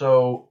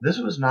 So this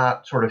was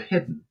not sort of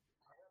hidden.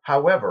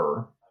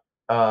 However,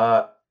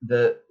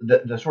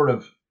 the sort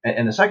of,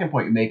 and the second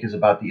point you make is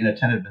about the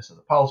inattentiveness of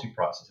the policy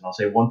process. And I'll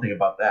say one thing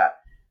about that.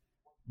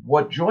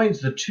 What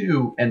joins the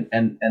two, and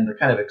the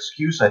kind of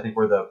excuse, I think,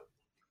 or the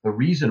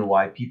reason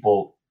why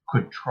people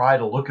could try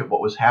to look at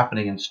what was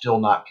happening and still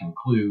not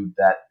conclude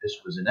that this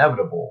was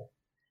inevitable,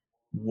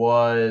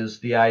 was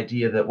the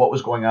idea that what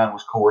was going on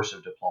was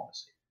coercive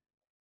diplomacy.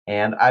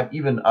 And I've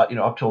even,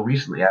 up till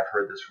recently, I've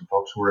heard this from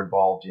folks who were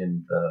involved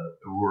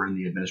who were in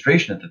the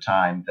administration at the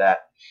time,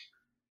 that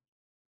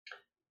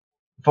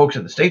folks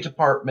at the State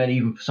Department,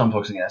 even some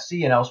folks in the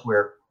NSC and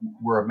elsewhere,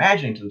 were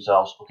imagining to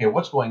themselves, okay,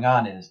 what's going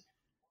on is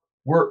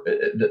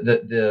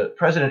the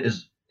president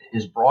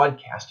is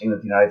broadcasting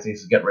that the United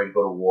States is getting ready to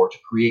go to war to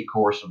create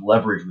coercive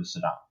leverage with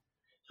Saddam.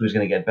 So he's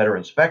going to get better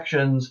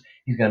inspections.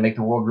 He's going to make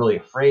the world really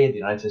afraid the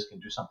United States can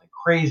do something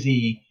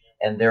crazy,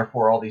 and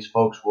therefore all these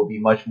folks will be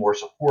much more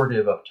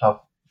supportive of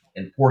tough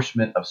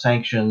enforcement of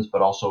sanctions,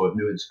 but also of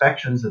new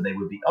inspections than they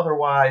would be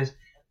otherwise.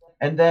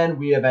 And then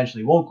we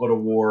eventually won't go to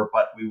war,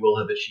 but we will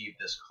have achieved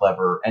this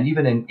clever. And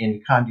even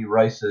in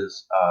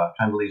Condoleezza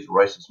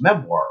Rice's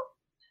memoir,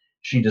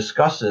 she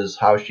discusses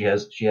how she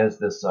has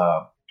this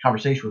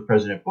conversation with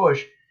President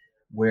Bush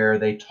where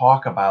they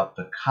talk about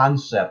the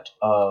concept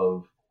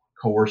of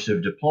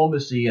coercive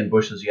diplomacy, and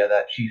Bush says,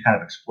 that she kind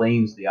of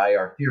explains the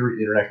IR theory,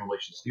 the international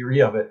relations theory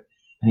of it,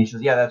 and he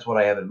says, that's what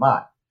I have in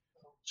mind.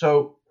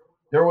 So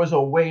there was a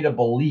way to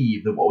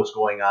believe that what was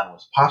going on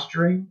was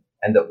posturing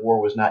and that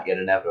war was not yet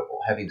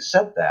inevitable. Having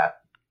said that,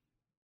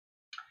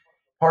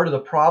 part of the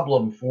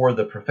problem for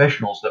the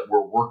professionals that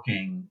were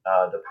working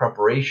the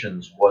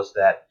preparations was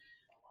that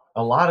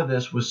a lot of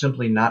this was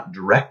simply not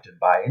directed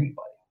by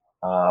anybody.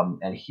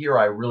 And here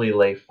I really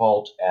lay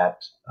fault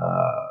at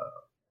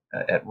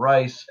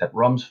Rice, at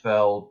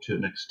Rumsfeld, to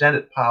an extent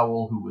at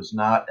Powell, who was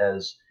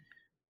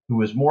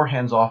more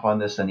hands-off on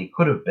this than he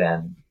could have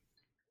been.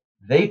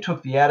 They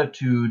took the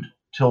attitude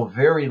till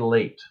very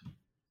late,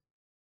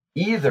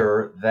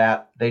 either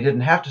that they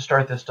didn't have to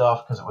start this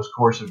stuff because it was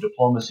coercive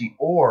diplomacy,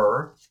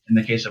 or, in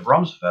the case of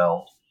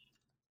Rumsfeld,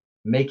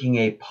 making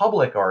a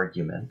public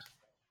argument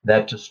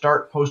that to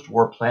start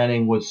post-war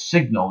planning would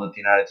signal that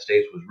the United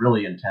States was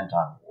really intent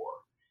on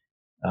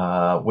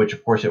war, which,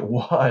 of course, it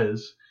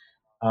was.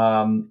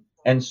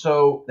 And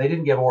so they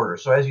didn't give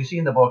orders. So as you see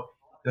in the book,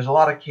 there's a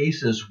lot of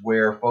cases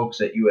where folks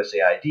at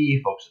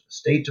USAID, folks at the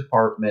State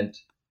Department,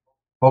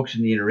 folks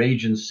in the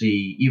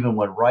interagency, even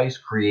when Rice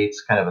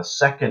creates kind of a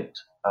second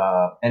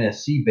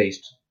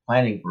NSC-based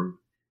planning group,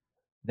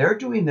 they're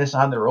doing this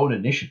on their own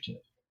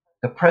initiative.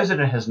 The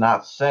president has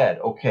not said,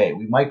 okay,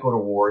 we might go to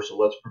war, so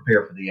let's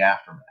prepare for the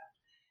aftermath.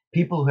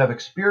 People who have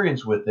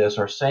experience with this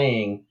are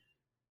saying,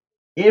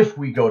 if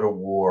we go to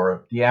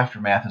war, the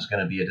aftermath is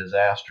going to be a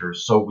disaster,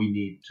 so we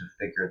need to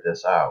figure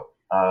this out.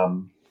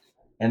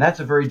 And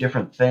that's a very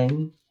different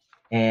thing,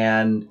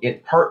 and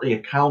it partly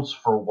accounts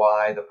for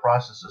why the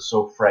process is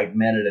so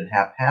fragmented and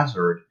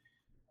haphazard,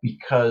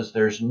 because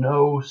there's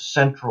no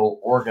central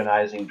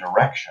organizing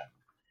direction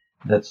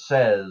that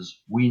says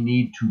we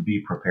need to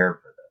be prepared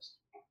for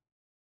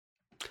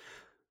this.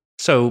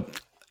 So,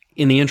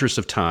 in the interest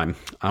of time,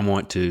 I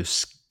want to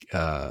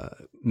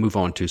move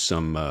on to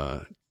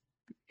some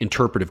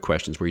interpretive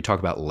questions where you talk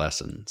about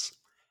lessons.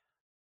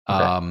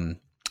 Okay.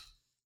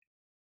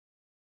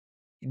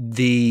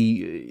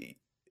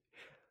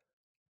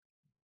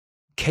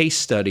 case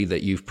study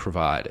that you've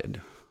provided,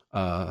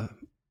 as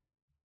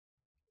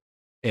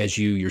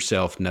you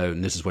yourself note,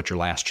 and this is what your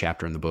last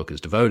chapter in the book is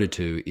devoted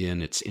to,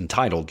 it's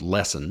entitled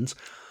Lessons,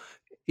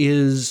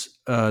 is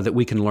that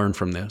we can learn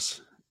from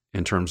this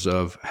in terms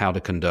of how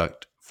to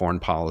conduct foreign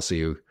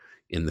policy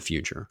in the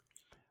future.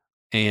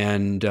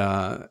 And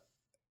I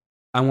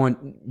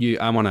want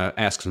to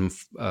ask some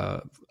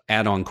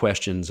add-on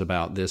questions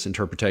about this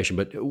interpretation,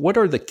 but what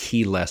are the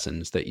key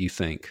lessons that you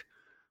think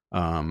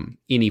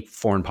any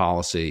foreign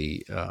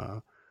policy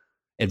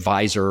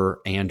advisor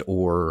and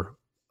or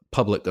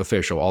public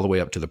official, all the way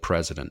up to the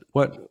president,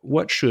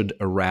 what should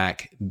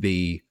Iraq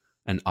be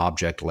an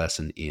object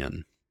lesson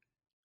in?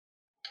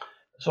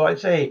 So I'd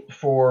say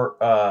for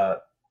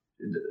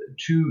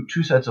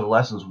two sets of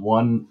lessons,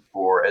 one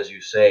for, as you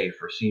say,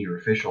 for senior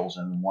officials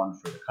and one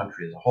for the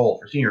country as a whole.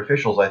 For senior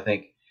officials, I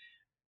think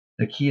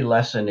the key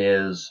lesson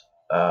is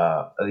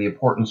the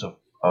importance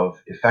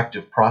of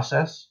effective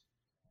process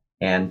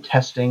and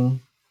testing,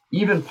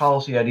 even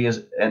policy ideas,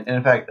 and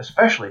in fact,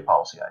 especially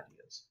policy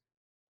ideas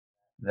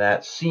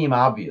that seem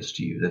obvious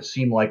to you, that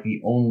seem like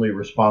the only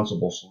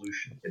responsible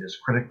solution. It is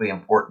critically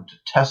important to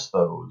test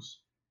those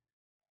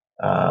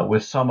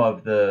with some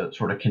of the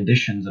sort of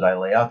conditions that I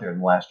lay out there in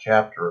the last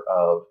chapter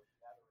of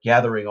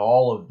gathering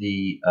all of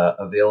the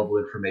available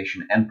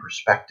information and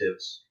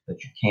perspectives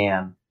that you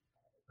can,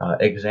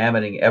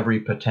 examining every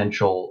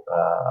potential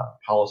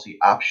policy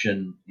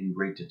option in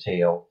great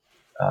detail,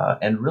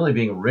 and really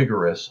being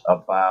rigorous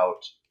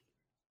about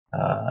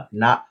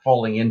not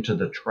falling into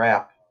the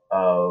trap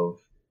of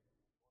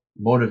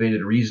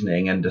motivated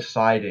reasoning and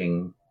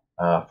deciding,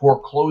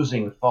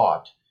 foreclosing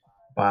thought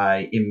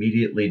by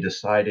immediately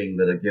deciding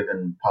that a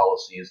given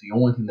policy is the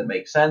only thing that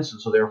makes sense,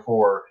 and so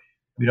therefore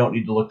we don't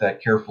need to look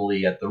that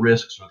carefully at the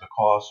risks or the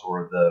costs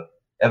or the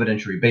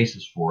evidentiary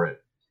basis for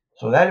it.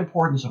 So that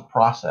importance of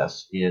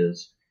process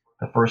is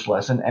the first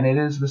lesson, and it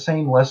is the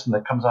same lesson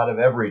that comes out of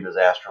every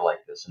disaster like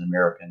this in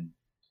American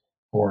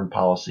foreign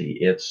policy.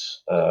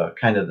 It's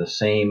kind of the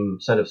same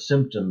set of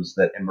symptoms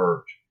that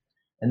emerge.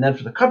 And then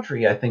for the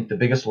country, I think the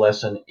biggest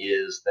lesson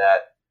is that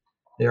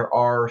there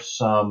are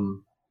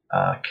some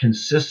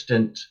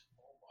consistent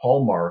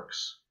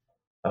hallmarks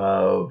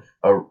of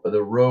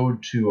the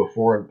road to a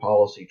foreign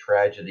policy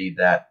tragedy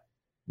that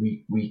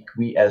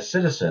we as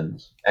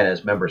citizens and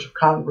as members of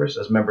Congress,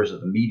 as members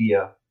of the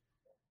media,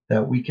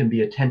 that we can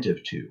be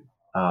attentive to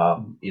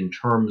in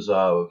terms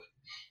of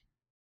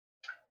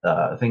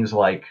things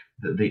like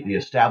the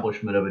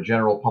establishment of a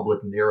general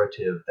public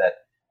narrative that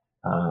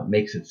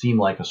makes it seem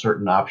like a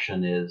certain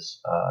option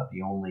is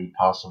the only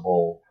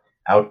possible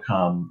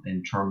outcome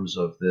in terms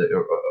of the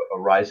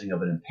arising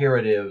of an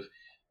imperative,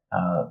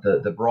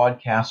 the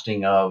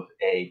broadcasting of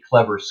a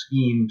clever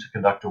scheme to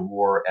conduct a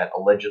war at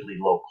allegedly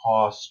low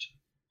cost.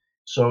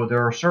 So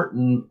there are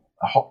certain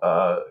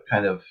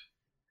kind of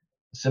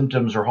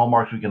symptoms or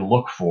hallmarks we can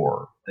look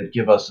for that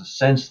give us a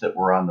sense that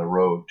we're on the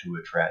road to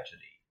a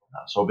tragedy.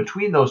 So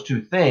between those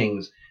two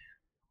things,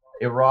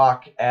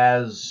 Iraq,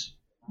 as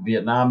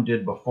Vietnam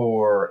did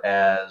before,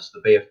 as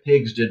the Bay of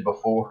Pigs did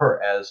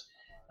before, as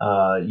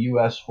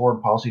U.S.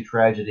 foreign policy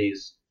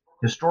tragedies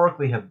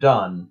historically have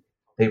done,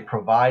 they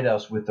provide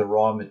us with the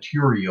raw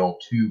material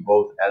to,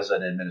 both as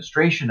an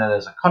administration and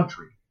as a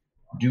country,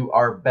 do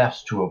our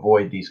best to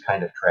avoid these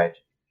kind of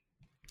tragedies.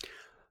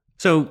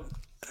 So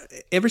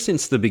ever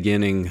since the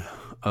beginning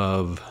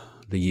of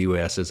the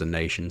U.S. as a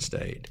nation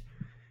state,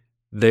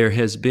 there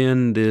has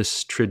been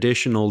this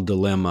traditional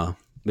dilemma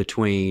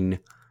between,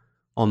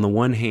 on the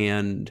one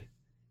hand,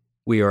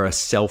 we are a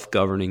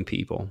self-governing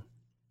people.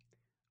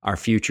 Our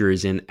future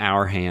is in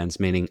our hands,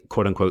 meaning,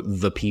 quote unquote,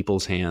 the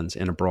people's hands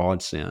in a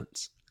broad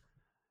sense.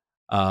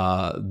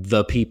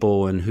 The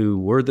people and who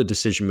were the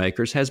decision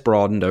makers has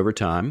broadened over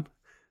time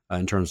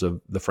in terms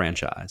of the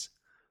franchise.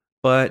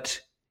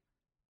 But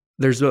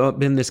there's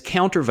been this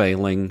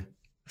countervailing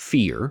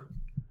fear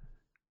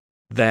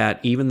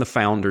that even the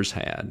founders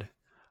had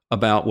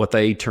about what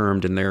they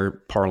termed in their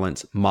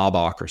parlance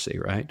mobocracy,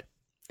 right?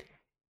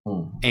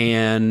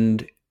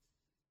 And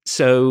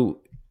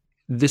so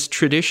this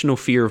traditional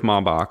fear of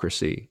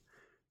mobocracy,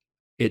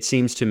 it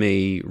seems to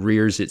me,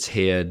 rears its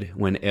head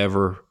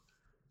whenever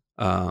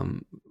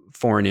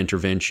foreign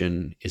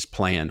intervention is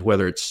planned,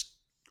 whether it's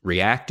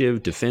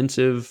reactive,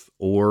 defensive,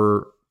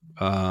 or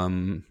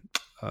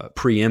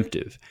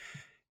preemptive.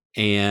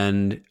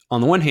 And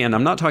on the one hand,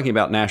 I'm not talking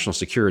about national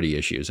security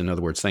issues. In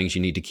other words, things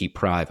you need to keep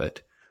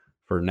private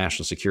for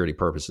national security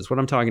purposes. What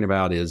I'm talking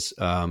about is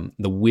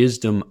the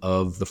wisdom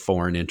of the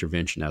foreign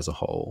intervention as a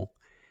whole.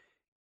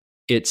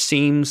 It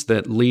seems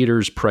that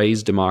leaders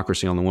praise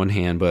democracy on the one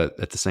hand, but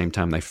at the same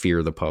time, they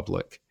fear the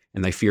public,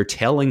 and they fear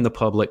telling the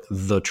public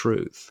the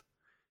truth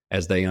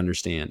as they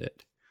understand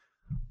it.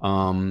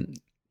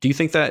 Do you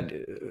think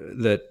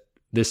that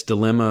this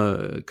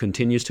dilemma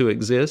continues to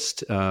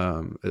exist?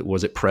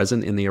 Was it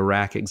present in the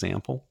Iraq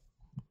example?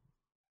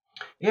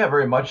 Yeah,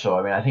 very much so.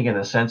 I mean, I think in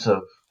the sense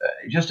of,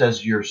 just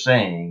as you're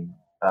saying,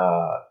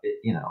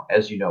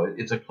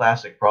 it's a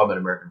classic problem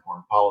in American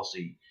foreign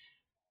policy.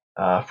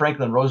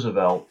 Franklin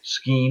Roosevelt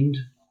schemed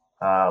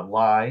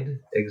lied,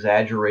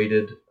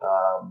 exaggerated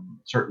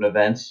certain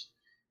events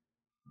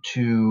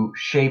to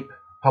shape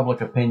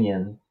public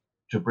opinion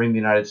to bring the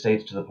United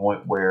States to the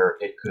point where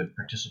it could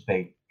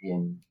participate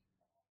in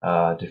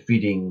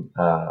defeating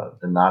the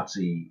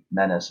Nazi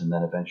menace and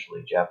then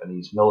eventually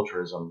Japanese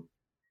militarism,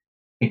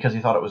 because he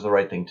thought it was the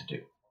right thing to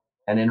do.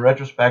 And in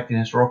retrospect, in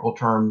historical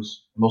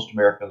terms, most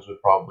Americans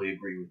would probably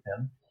agree with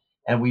him.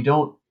 And we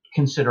don't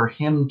consider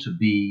him to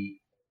be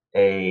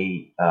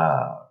a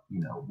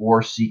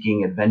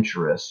war-seeking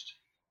adventurist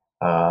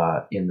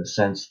in the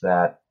sense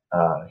that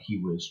he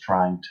was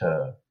trying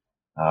to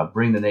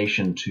bring the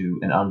nation to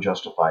an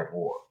unjustified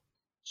war.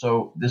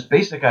 So this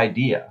basic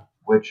idea,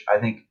 which I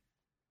think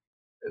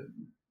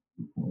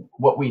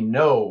what we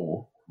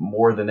know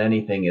more than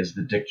anything is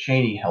that Dick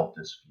Cheney held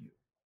this view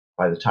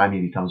by the time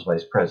he becomes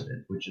vice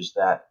president, which is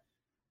that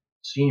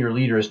senior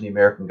leaders in the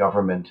American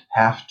government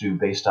have to,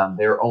 based on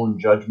their own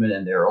judgment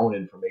and their own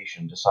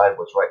information, decide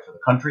what's right for the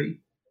country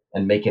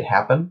and make it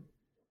happen.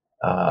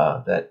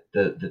 That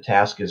the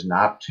task is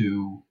not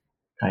to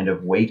kind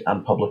of wait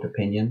on public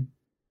opinion.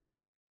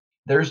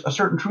 There's a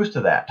certain truth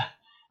to that.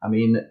 I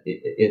mean,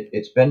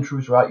 it's been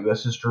true throughout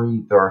U.S.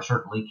 history. There are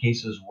certainly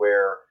cases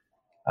where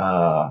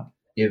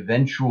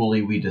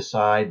eventually we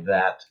decide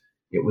that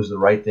it was the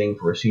right thing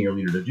for a senior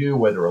leader to do,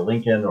 whether a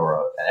Lincoln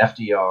or an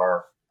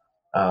FDR.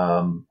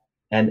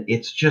 And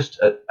it's just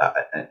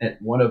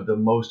one of the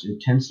most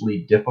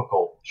intensely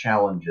difficult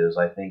challenges,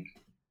 I think,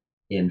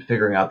 in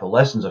figuring out the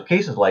lessons of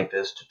cases like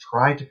this, to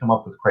try to come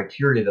up with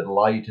criteria that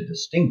allow you to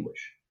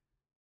distinguish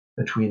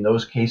between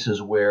those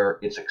cases where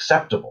it's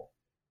acceptable.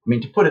 I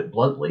mean, to put it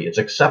bluntly, it's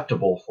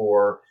acceptable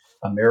for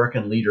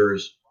American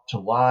leaders to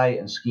lie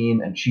and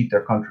scheme and cheat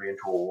their country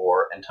into a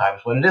war, and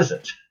times when it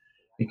isn't.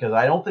 Because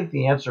I don't think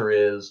the answer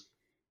is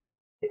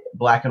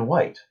black and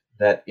white,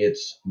 that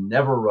it's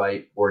never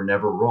right or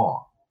never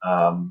wrong.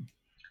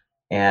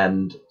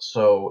 And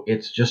so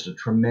it's just a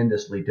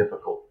tremendously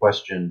difficult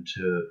question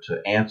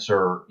to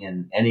answer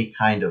in any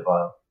kind of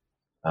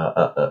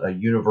a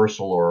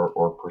universal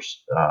or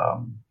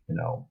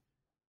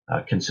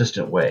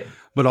consistent way.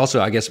 But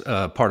also, I guess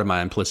part of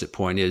my implicit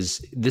point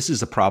is this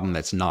is a problem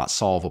that's not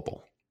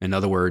solvable. In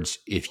other words,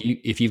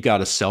 if you've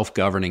got a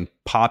self-governing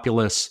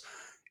populace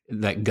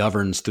that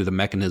governs through the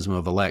mechanism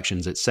of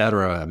elections, et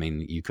cetera, I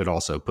mean, you could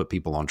also put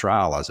people on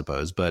trial, I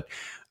suppose. But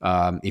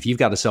if you've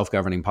got a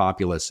self-governing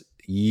populace,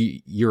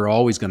 you're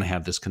always going to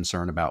have this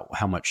concern about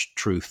how much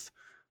truth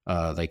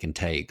they can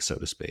take, so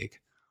to speak.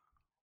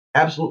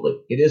 Absolutely.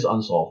 It is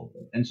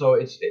unsolvable. And so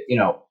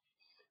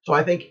so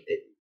I think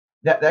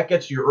that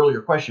gets to your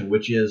earlier question,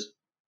 which is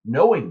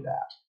knowing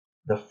that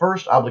the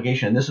first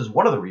obligation, and this is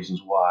one of the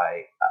reasons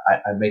why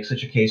I make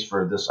such a case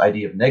for this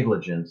idea of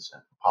negligence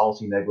and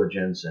policy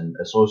negligence and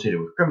associated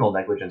with criminal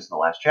negligence in the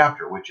last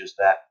chapter, which is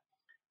that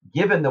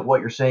given that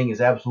what you're saying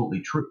is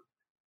absolutely true,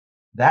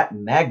 that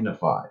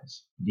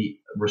magnifies the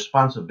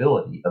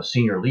responsibility of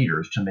senior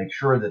leaders to make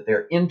sure that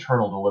their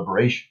internal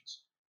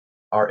deliberations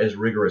are as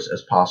rigorous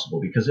as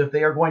possible. Because if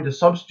they are going to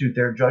substitute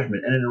their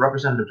judgment, and in a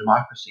representative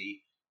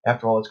democracy,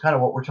 after all, it's kind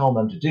of what we're telling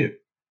them to do.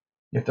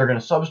 If they're going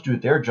to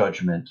substitute their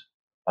judgment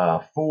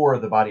for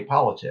the body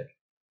politic,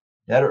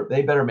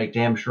 they better make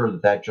damn sure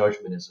that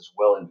judgment is as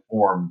well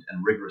informed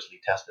and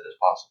rigorously tested as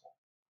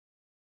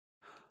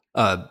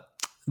possible.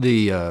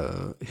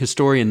 The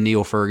historian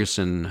Neil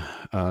Ferguson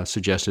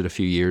suggested a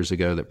few years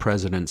ago that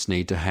presidents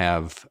need to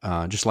have,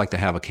 just like to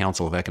have a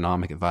council of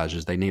economic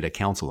advisors, they need a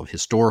council of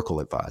historical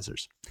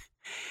advisors.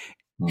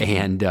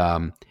 Mm-hmm.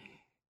 And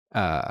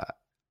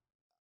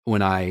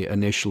when I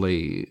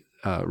initially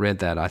read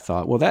that, I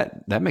thought, well,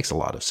 that makes a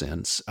lot of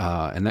sense,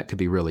 and that could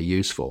be really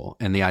useful.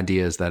 And the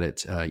idea is that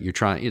it's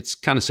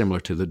kind of similar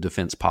to the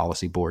Defense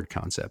Policy Board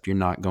concept. You're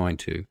not going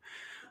to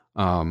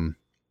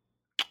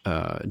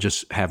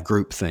just have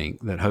groupthink,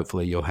 that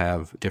hopefully you'll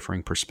have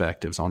differing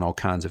perspectives on all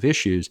kinds of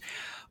issues.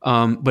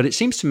 But it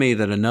seems to me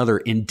that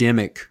another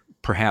endemic,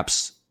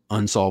 perhaps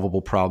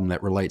unsolvable problem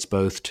that relates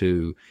both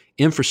to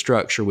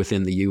infrastructure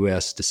within the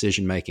U.S.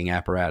 decision-making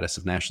apparatus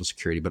of national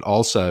security, but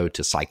also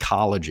to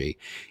psychology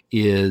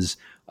is,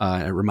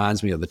 it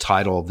reminds me of the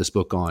title of this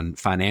book on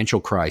financial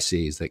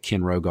crises that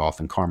Ken Rogoff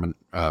and Carmen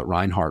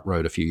Reinhart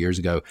wrote a few years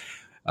ago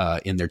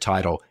in their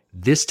title,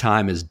 This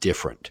Time is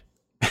Different.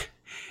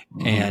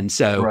 And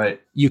so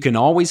you could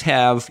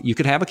have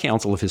a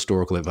council of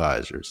historical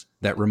advisors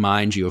that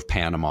remind you of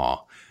Panama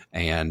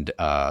and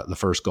the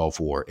first Gulf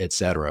War, et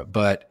cetera.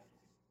 But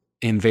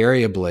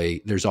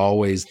invariably, there's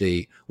always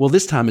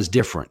this time is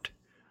different.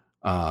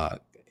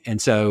 And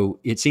so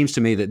it seems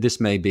to me that this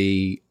may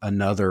be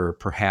another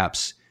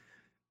perhaps,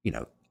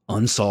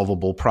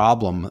 unsolvable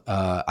problem.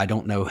 I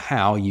don't know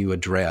how you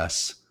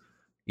address,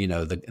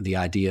 the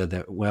idea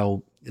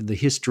that, the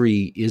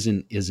history is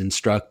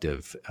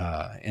instructive.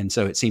 And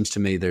so it seems to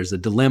me there's a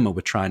dilemma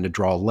with trying to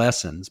draw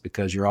lessons,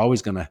 because you're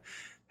always going to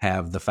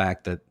have the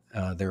fact that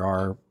there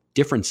are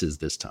differences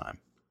this time.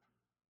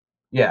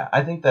 Yeah,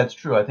 I think that's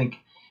true. I think,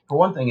 for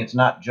one thing, it's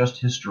not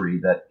just history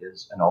that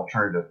is an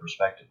alternative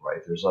perspective,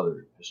 right? There's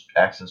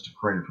access to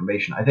current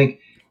information. I think,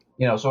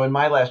 So in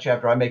my last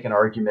chapter, I make an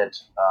argument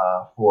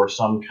for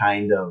some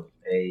kind of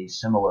a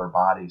similar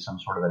body, some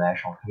sort of a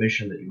national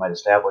commission that you might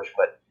establish,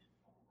 but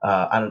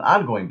on an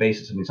ongoing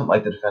basis. I mean, something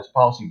like the Defense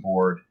Policy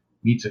Board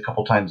meets a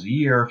few times a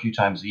year,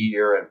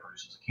 and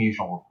produces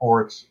occasional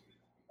reports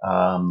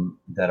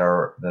that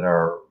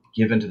are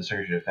given to the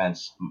Secretary of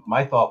Defense.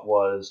 My thought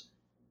was,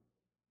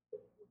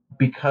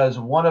 because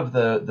one of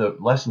the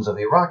lessons of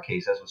the Iraq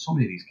case, as with so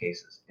many of these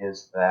cases,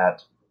 is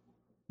that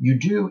you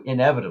do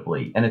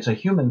inevitably, and it's a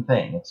human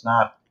thing, it's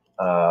not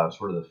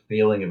sort of the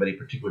failing of any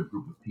particular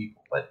group of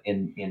people, but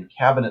in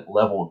cabinet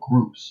level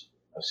groups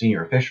of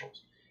senior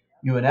officials,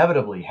 you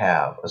inevitably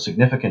have a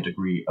significant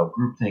degree of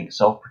groupthink,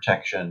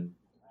 self-protection,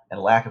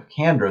 and lack of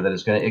candor that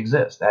is going to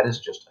exist. That is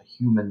just a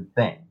human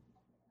thing.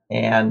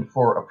 And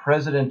for a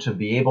president to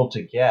be able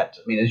to get,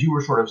 I mean, as you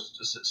were sort of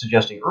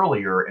suggesting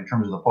earlier in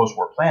terms of the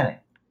post-war planning,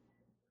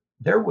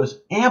 there was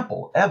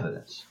ample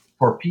evidence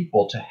for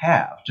people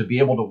to be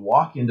able to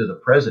walk into the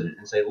president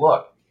and say,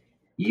 look,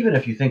 even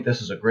if you think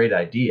this is a great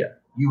idea,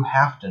 you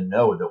have to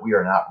know that we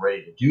are not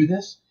ready to do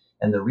this,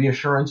 and the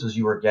reassurances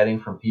you are getting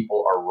from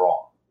people are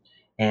wrong.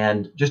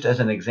 And just as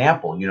an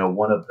example,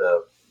 one of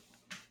the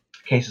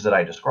cases that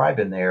I describe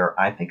in there,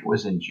 I think it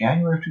was in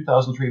January of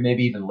 2003,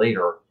 maybe even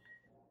later,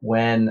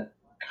 when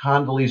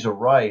Condoleezza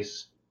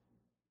Rice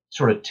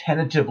sort of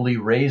tentatively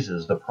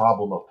raises the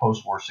problem of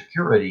post-war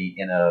security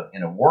in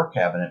a war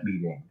cabinet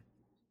meeting.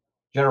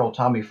 General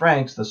Tommy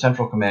Franks, the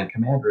Central Command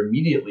commander,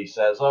 immediately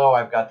says, "Oh,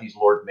 I've got these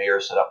Lord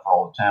Mayors set up for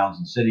all the towns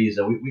and cities,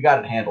 and we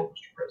got it handled,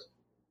 Mr. President."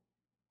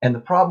 And the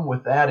problem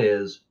with that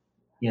is,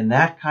 in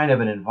that kind of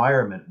an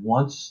environment,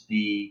 once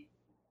the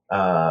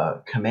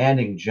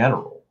commanding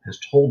general has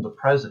told the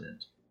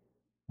president,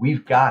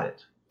 "We've got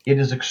it," it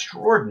is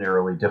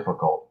extraordinarily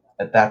difficult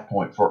at that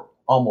point for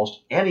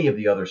almost any of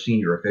the other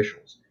senior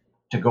officials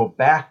to go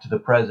back to the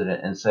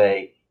president and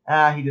say,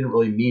 he didn't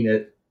really mean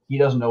it. He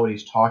doesn't know what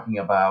he's talking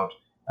about.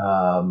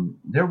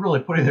 They're really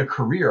putting their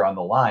career on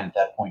the line at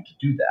that point to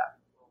do that.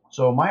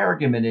 So my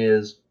argument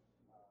is,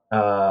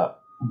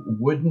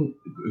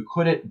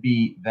 could it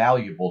be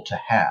valuable to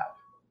have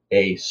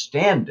a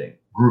standing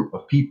group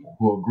of people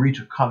who agree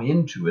to come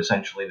into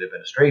essentially the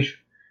administration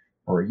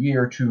for a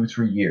year, 2,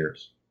 3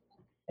 years,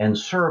 and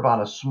serve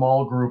on a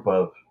small group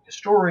of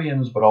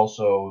historians, but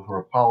also who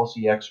are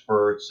policy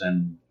experts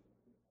and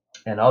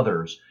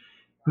others,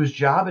 whose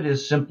job it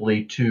is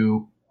simply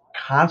to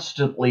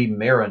constantly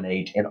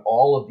marinate in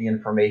all of the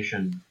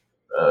information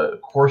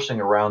coursing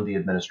around the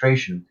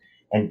administration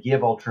and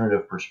give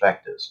alternative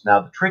perspectives.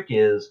 Now, the trick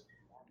is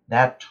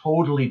that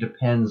totally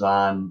depends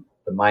on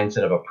the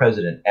mindset of a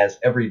president, as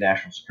every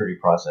national security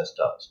process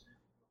does.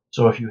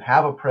 So if you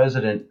have a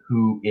president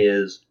who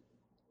is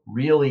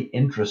really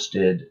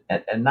interested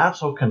and not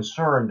so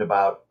concerned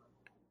about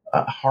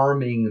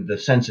harming the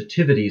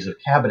sensitivities of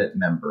cabinet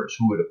members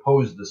who would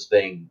oppose this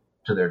thing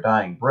to their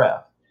dying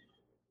breath,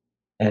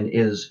 and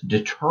is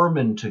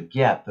determined to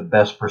get the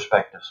best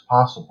perspectives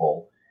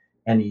possible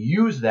and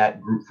use that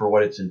group for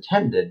what it's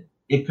intended,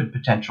 it could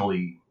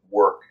potentially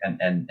work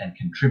and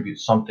contribute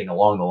something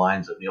along the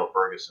lines of Neil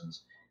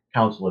Ferguson's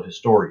Council of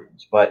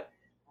Historians. But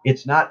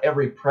it's not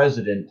every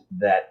president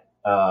that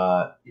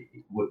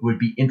would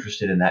be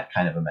interested in that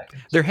kind of a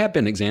mechanism. There have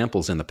been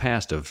examples in the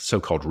past of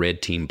so-called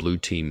red team, blue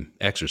team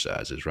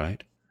exercises,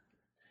 right?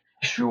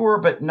 Sure,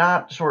 but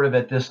not sort of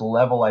at this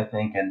level, I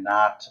think, and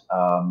not,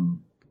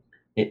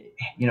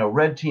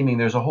 red teaming.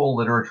 There's a whole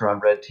literature on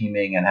red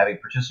teaming, and having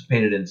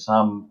participated in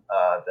some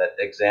that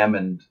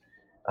examined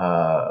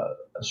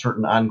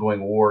certain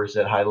ongoing wars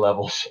at high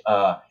levels,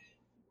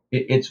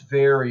 it's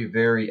very,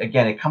 very,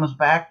 again, it comes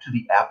back to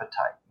the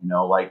appetite.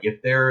 Like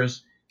if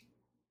there's,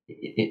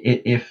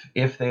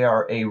 if they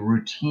are a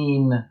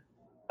routine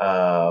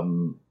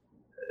kind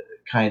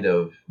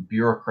of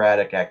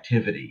bureaucratic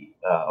activity,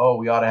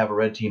 we ought to have a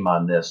red team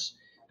on this,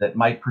 that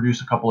might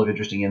produce a couple of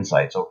interesting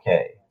insights.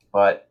 Okay,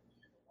 but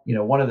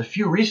one of the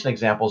few recent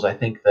examples I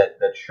think that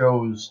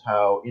shows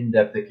how in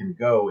depth it can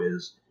go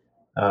is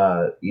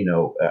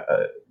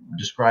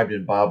described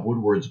in Bob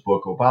Woodward's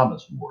book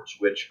Obama's Wars,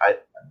 which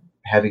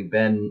having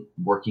been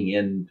working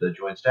in the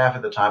Joint Staff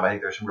at the time, I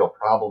think there's some real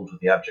problems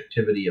with the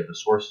objectivity of the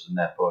sources in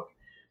that book.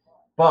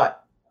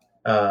 But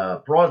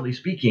broadly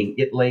speaking,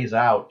 it lays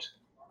out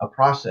a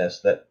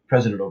process that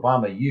President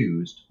Obama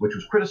used, which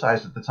was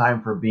criticized at the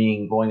time for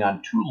going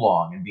on too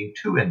long and being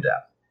too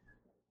in-depth,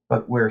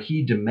 but where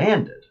he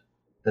demanded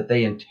that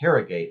they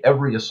interrogate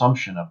every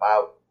assumption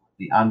about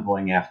the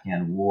ongoing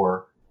Afghan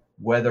war,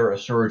 whether a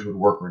surge would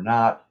work or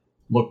not,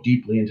 look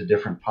deeply into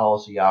different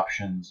policy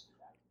options.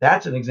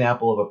 That's an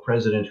example of a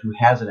president who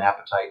has an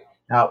appetite.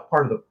 Now,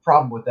 part of the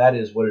problem with that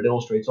is what it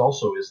illustrates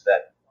also is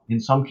that in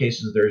some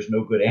cases there's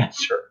no good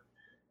answer.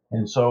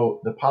 And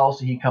so the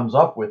policy he comes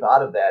up with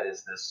out of that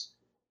is this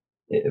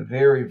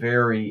very,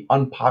 very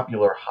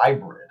unpopular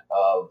hybrid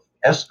of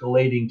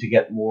escalating to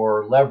get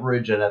more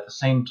leverage and at the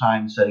same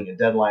time setting a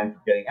deadline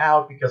for getting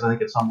out, because I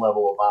think at some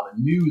level Obama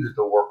knew that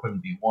the war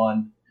couldn't be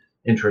won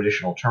in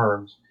traditional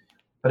terms.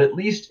 But at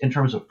least in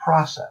terms of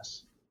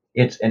process,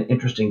 it's an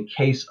interesting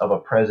case of a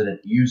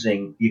president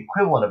using the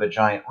equivalent of a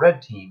giant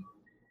red team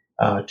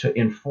to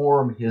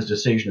inform his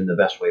decision in the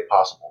best way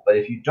possible. But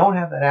if you don't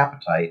have that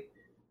appetite,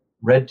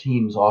 red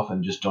teams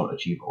often just don't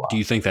achieve a lot. Do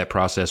you think that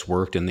process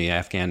worked in the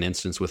Afghan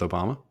instance with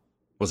Obama?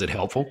 Was it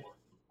helpful?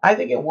 I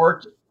think it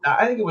worked.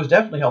 I think it was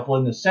definitely helpful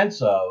in the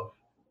sense of,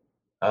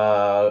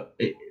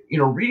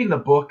 reading the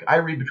book, I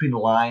read between the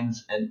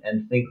lines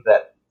and think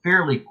that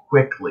fairly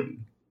quickly,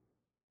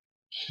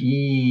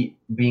 he,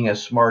 being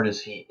as smart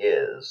as he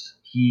is,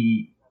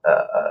 he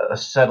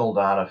settled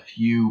on a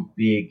few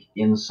big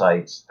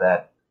insights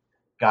that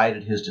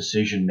guided his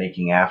decision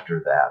making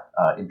after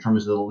that, in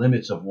terms of the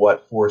limits of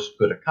what force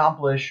could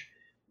accomplish.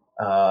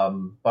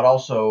 But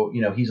also,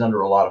 he's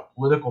under a lot of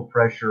political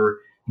pressure.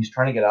 He's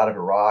trying to get out of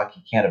Iraq.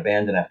 He can't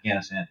abandon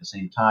Afghanistan at the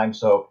same time.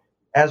 So,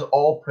 as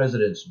all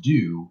presidents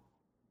do,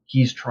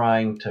 he's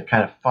trying to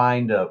kind of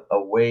find a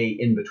way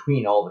in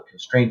between all the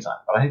constraints on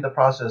it. But I think the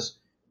process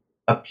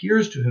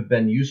appears to have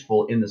been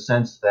useful in the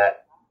sense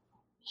that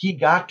he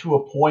got to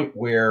a point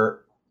where,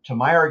 to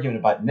my argument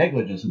about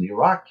negligence in the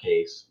Iraq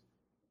case,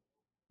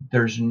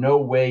 there's no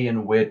way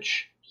in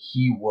which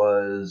he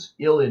was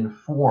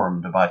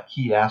ill-informed about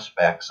key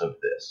aspects of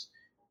this.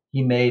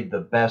 He made the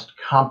best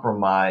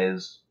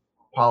compromise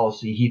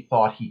policy he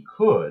thought he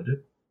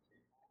could,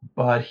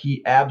 but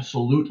he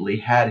absolutely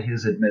had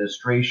his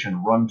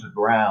administration run to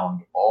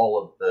ground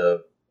all of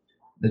the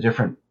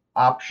different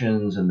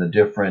options and the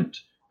different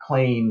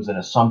claims and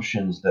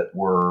assumptions that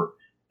were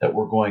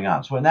going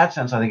on. So in that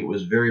sense, I think it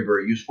was very,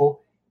 very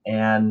useful.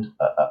 And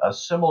a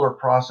similar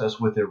process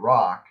with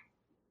Iraq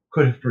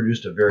could have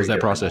produced a very. Was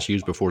that process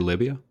used before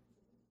Libya?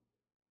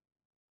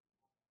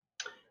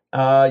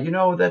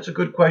 That's a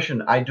good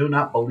question. I do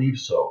not believe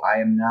so. I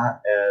am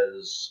not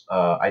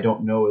I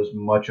don't know as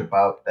much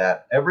about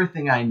that.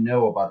 Everything I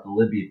know about the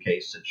Libya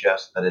case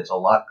suggests that it's a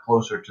lot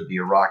closer to the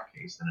Iraq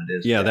case than it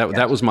is. Yeah,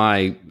 that was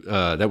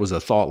that was a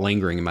thought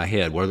lingering in my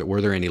head.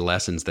 Were there any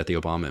lessons that the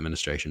Obama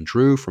administration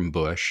drew from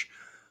Bush,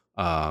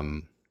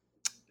 in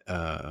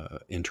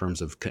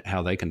terms of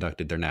how they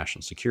conducted their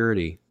national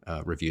security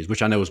reviews,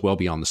 which I know is well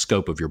beyond the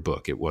scope of your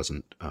book. It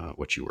wasn't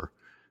what you were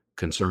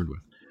concerned with.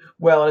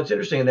 Well, it's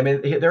interesting. I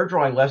mean, they're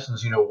drawing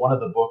lessons. One of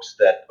the books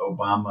that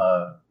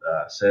Obama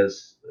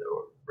says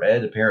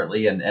read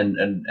apparently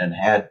and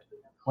had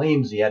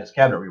claims he had his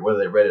cabinet read, whether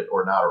they read it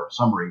or not, or a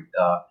summary,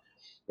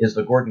 is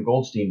the Gordon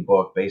Goldstein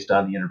book based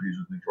on the interviews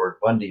with George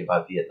Bundy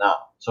about Vietnam.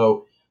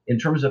 So in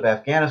terms of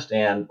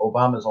Afghanistan,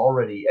 Obama's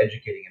already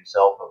educating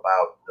himself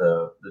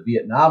about the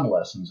Vietnam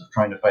lessons of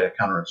trying to fight a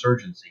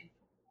counterinsurgency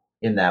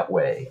in that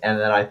way. And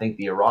then I think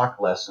the Iraq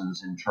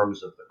lessons in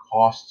terms of the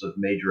costs of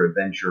major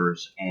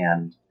adventures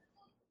and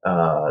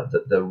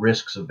the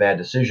risks of bad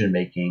decision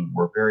making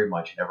were very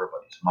much in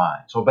everybody's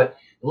mind. So, but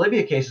the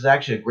Libya case is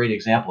actually a great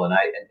example, and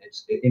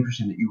it's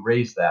interesting that you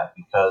raised that,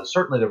 because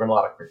certainly there have been a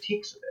lot of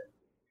critiques of it.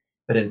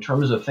 But in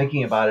terms of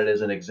thinking about it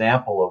as an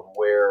example of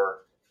where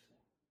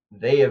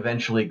they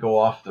eventually go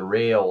off the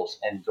rails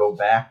and go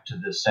back to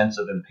this sense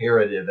of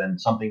imperative and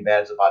something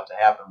bad's about to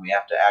happen, we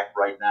have to act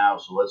right now,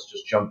 so let's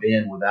just jump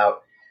in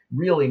without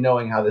really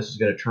knowing how this is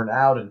going to turn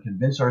out and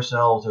convince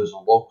ourselves there's a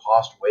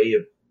low-cost way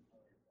of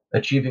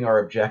achieving our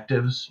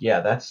objectives. Yeah,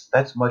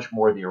 that's much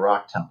more the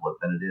Iraq template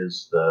than it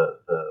is the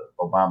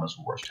Obama's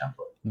wars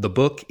template. The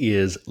book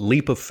is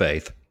Leap of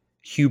Faith: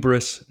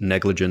 Hubris,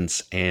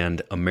 Negligence,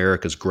 and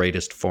America's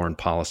Greatest Foreign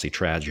Policy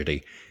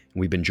Tragedy.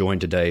 We've been joined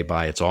today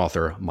by its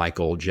author,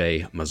 Michael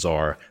J.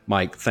 Mazarr.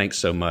 Mike, thanks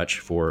so much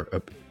for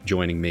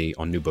joining me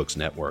on New Books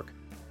Network.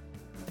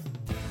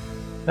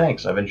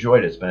 Thanks. I've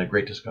enjoyed it. It's been a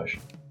great discussion.